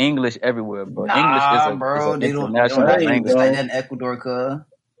have English everywhere, bro. Nah, English bro, is they an don't international have language. like that in Ecuador, cuz.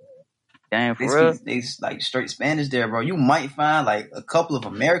 Damn, for real? They like straight Spanish there, bro. You might find like a couple of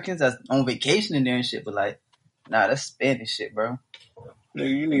Americans that's on vacation in there and shit, but like, nah, that's Spanish shit, bro. Nigga,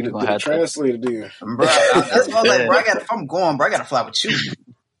 you need to translate it there. Bro, that's what I was like, bro, if I'm going, bro, I gotta fly with you.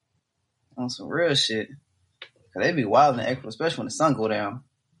 On some real shit. Cause they be wild in Ecuador, especially when the sun go down.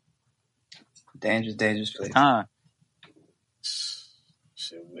 Dangerous place.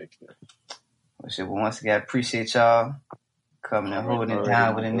 Shit wicked. Well, shit, but once again, I appreciate y'all coming and holding it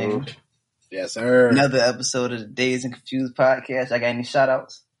down with a nigga. Yes, sir. Another episode of the Dazed and Confused podcast. I got any shout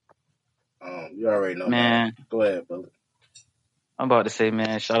outs? You already know, man. Go ahead, Bullet. I'm about to say,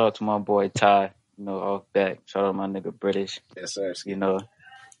 man, shout out to my boy Ty, off back. Shout out to my nigga British. Yes, sir.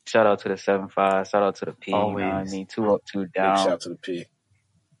 Shout out to the 7-5. Shout out to the P. Always. You know what I mean? 2 up, 2 down. Big shout out to the P. You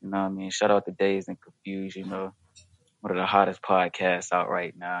know what I mean? Shout out to Dazed and Confused, one of the hottest podcasts out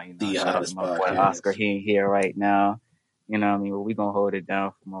right now. Shout out to my boy Oscar. He ain't here right now. You know what I mean? But we gonna hold it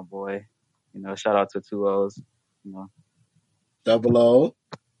down for my boy. Shout out to 2 O's. Double O.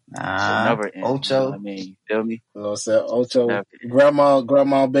 Never end. Ocho. I mean, you feel me? You know what I'm saying? Ocho.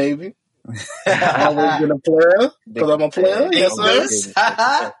 Grandma, baby. Always been a player. Because I'm a player. Yes,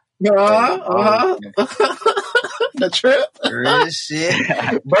 sir. The trip. Real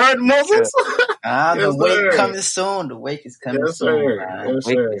shit. Bird muscles. The wake coming soon. The wake is coming soon, man. Yes,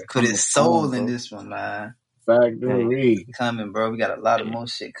 sir. Put his soul in this one, man. Factory. Coming, bro. We got a lot of more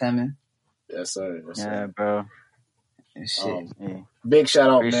shit coming. Yes, sir. Yeah, bro. And shit. Big shout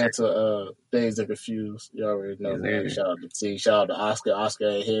out, man, to Dazed and Confused. You already know, man. Shout out to T. Shout out to Oscar. Oscar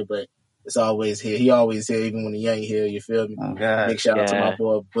ain't here, but it's always here. He always here, even when he ain't here. You feel me? Oh, God. Big shout out to my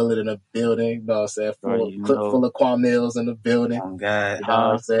boy Bullet in the building. You know what I'm saying? Full of Kwamils in the building. Oh, God. You know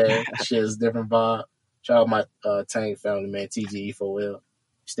what I'm saying? Shit is different vibe. Shout out my Tang family, man. TGE4L.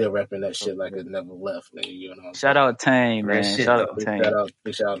 Still repping that shit like it never left, nigga. You know what I'm saying? Shout out Tang, man. Shout out Tang.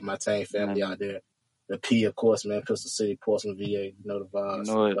 Big shout out to my Tang family out there. The P, of course, man. Pistol City, Portsmouth, VA. You know the vibes.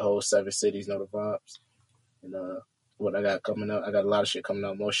 The whole 7 cities know the vibes. And what I got coming out, I got a lot of shit coming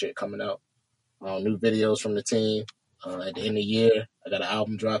out, more shit coming out. New videos from the team. At the end of the year, I got an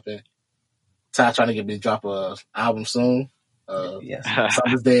album dropping. Ty trying to get me to drop a album soon.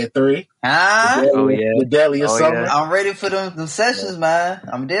 Summer's Day at 3. The Daily of Summer. Yeah. I'm ready for them sessions, man.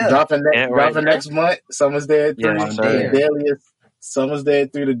 I'm there. Dropping next month. Summer's Day at 3. Summer's Day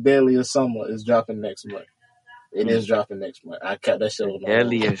at 3. The Daily of Summer is dropping next month. It is dropping next month. I kept that shit on.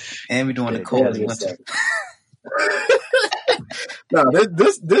 And we're doing the cold winter. No,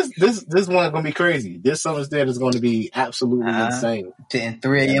 this one gonna be crazy. This Summer's Day is gonna be absolutely insane.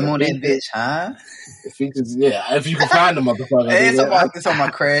 3 a.m. on that bitch, huh? The features, if you can find the motherfucker. Hey, it's on my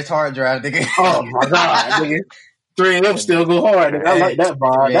crash hard drive, nigga. Oh my god, nigga. 3 a.m. still go hard. Nigga. I like that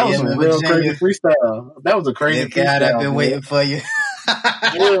vibe. That was a real crazy freestyle. That was a crazy freestyle. God, I've been waiting for you.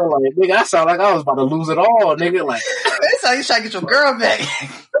 Nigga, I sound like I was about to lose it all, nigga. Like, that's how you try to get your girl back.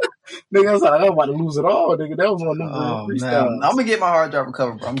 Nigga, I was like, I was about to lose it all, nigga. That was one of them freestyles. I'm gonna get my hard drive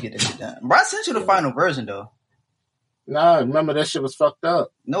recovered, bro. I'm gonna get that shit done. Bro, I sent you the final version, though. Nah, remember that shit was fucked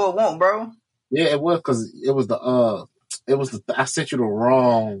up. No, it won't, bro. Yeah, it was, because it was I sent you the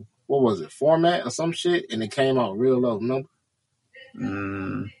wrong, what was it, format or some shit, and it came out real low, no?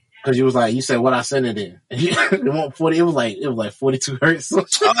 Because you said what I sent it in. It was like 42 hertz. Oh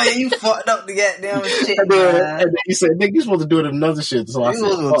yeah, you fucked up the goddamn shit. And then you said, nigga, you supposed to do it in another shit. So I said,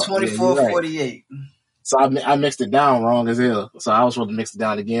 2448. So I mixed it down wrong as hell. So I was supposed to mix it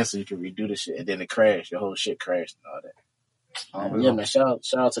down again so you could redo the shit. And then it crashed. Your whole shit crashed and all that. Yeah, man. Shout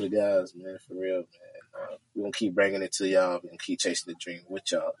out to the guys, man. For real, man. We're going to keep bringing it to y'all. We're going to keep chasing the dream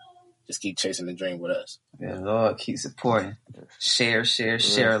with y'all. Just keep chasing the dream with us. Yeah, Lord, keep supporting. Share,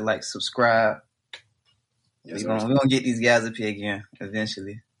 like, subscribe. Yes, we're gonna get these guys up here again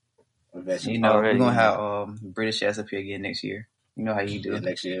eventually. You know, we're gonna have British ass up here again next year. You know how you do.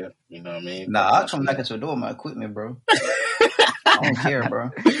 Next year, you know what I mean? Nah, I'll come knock at your door with my equipment, bro. I don't care, bro.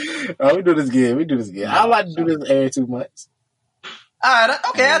 We do this again. I like to do this every 2 months. All right,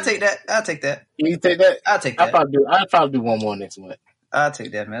 okay, I'll take that. You take that? I'll take that. I'll probably do one more next month. I'll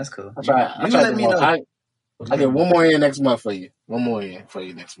take that, man. That's cool. Let me know. I get one more in next month for you. One more in for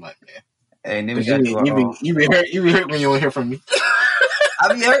you next month, man. Hey, then we got you be hurt when you don't hear from me.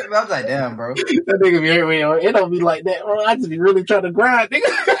 I be hurt, I was like, damn, bro. That nigga be hurt when it don't be like that, bro. I just be really trying to grind, nigga.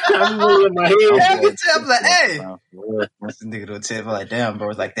 I be really in my head. Yeah, you tell me like, hey. This nigga don't tell me like, damn, bro.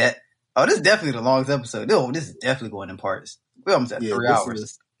 It's like that. Oh, this is definitely the longest episode. This is definitely going in parts. We almost at 3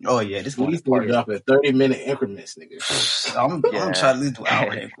 hours. Oh yeah, this going in parts. Drop in 30-minute increments, nigga. I'm gonna try to leave 2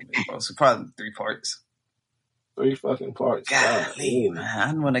 hour increments, bro. So probably 3 parts. 3 fucking parts. Golly, man.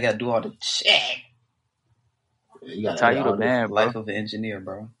 I know when I gotta do all the shit. Yeah, you gotta tell you the man, life of an engineer,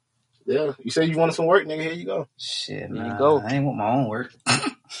 bro. Yeah, you said you wanted some work, nigga. Here you go. Shit, man. Here you go. I ain't want my own work.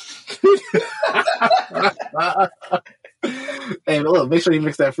 Hey, look, make sure you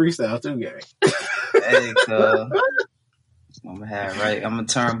mix that freestyle too, Gary. Hey, I'm gonna have I'm gonna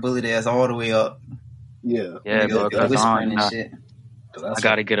turn bullet ass all the way up. Yeah, bro. I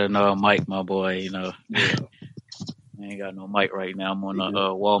gotta get another mic, my boy. You know, I ain't got no mic right now. I'm on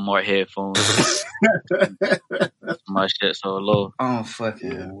Walmart headphones. My shit so low. I'm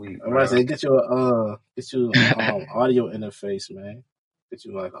fucking weak. I'm about to say, get you audio interface, man. Get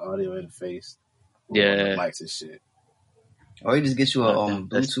you like an audio interface. Yeah, mics and shit. Or you just get you a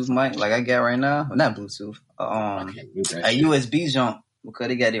Bluetooth mic like I got right now. Well, not Bluetooth. A USB jump because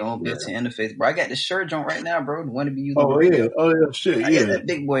they got their own built-in interface. Bro, I got the shirt jump right now, bro. The one to be using. Oh yeah, shit. I got that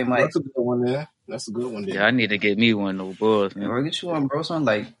big boy mic. That's a good one there. Yeah, I need to get me one of those boys. Man, bro, get you one, bro. Something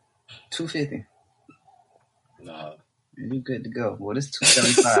like $250. Nah, you good to go. Well, this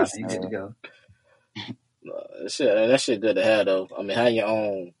 $275. You good to go. That shit good to have though. I mean, having your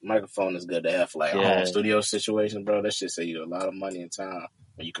own microphone is good to have for like a home studio situation, bro. That shit save you a lot of money and time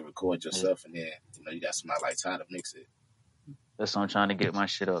when you can record yourself and then you got somebody like Ty to mix it. That's what I'm trying to get my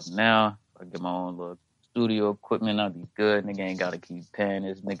shit up now. I get my own little studio equipment. I'll be good. Nigga ain't gotta keep paying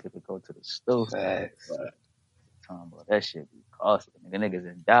this nigga to go to the store. Right. But that shit be costly. Niggas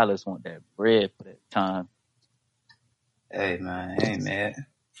in Dallas want that bread for that time. Hey man, I ain't mad.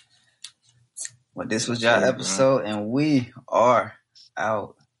 Well, this was y'all episode, and we are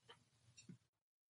out.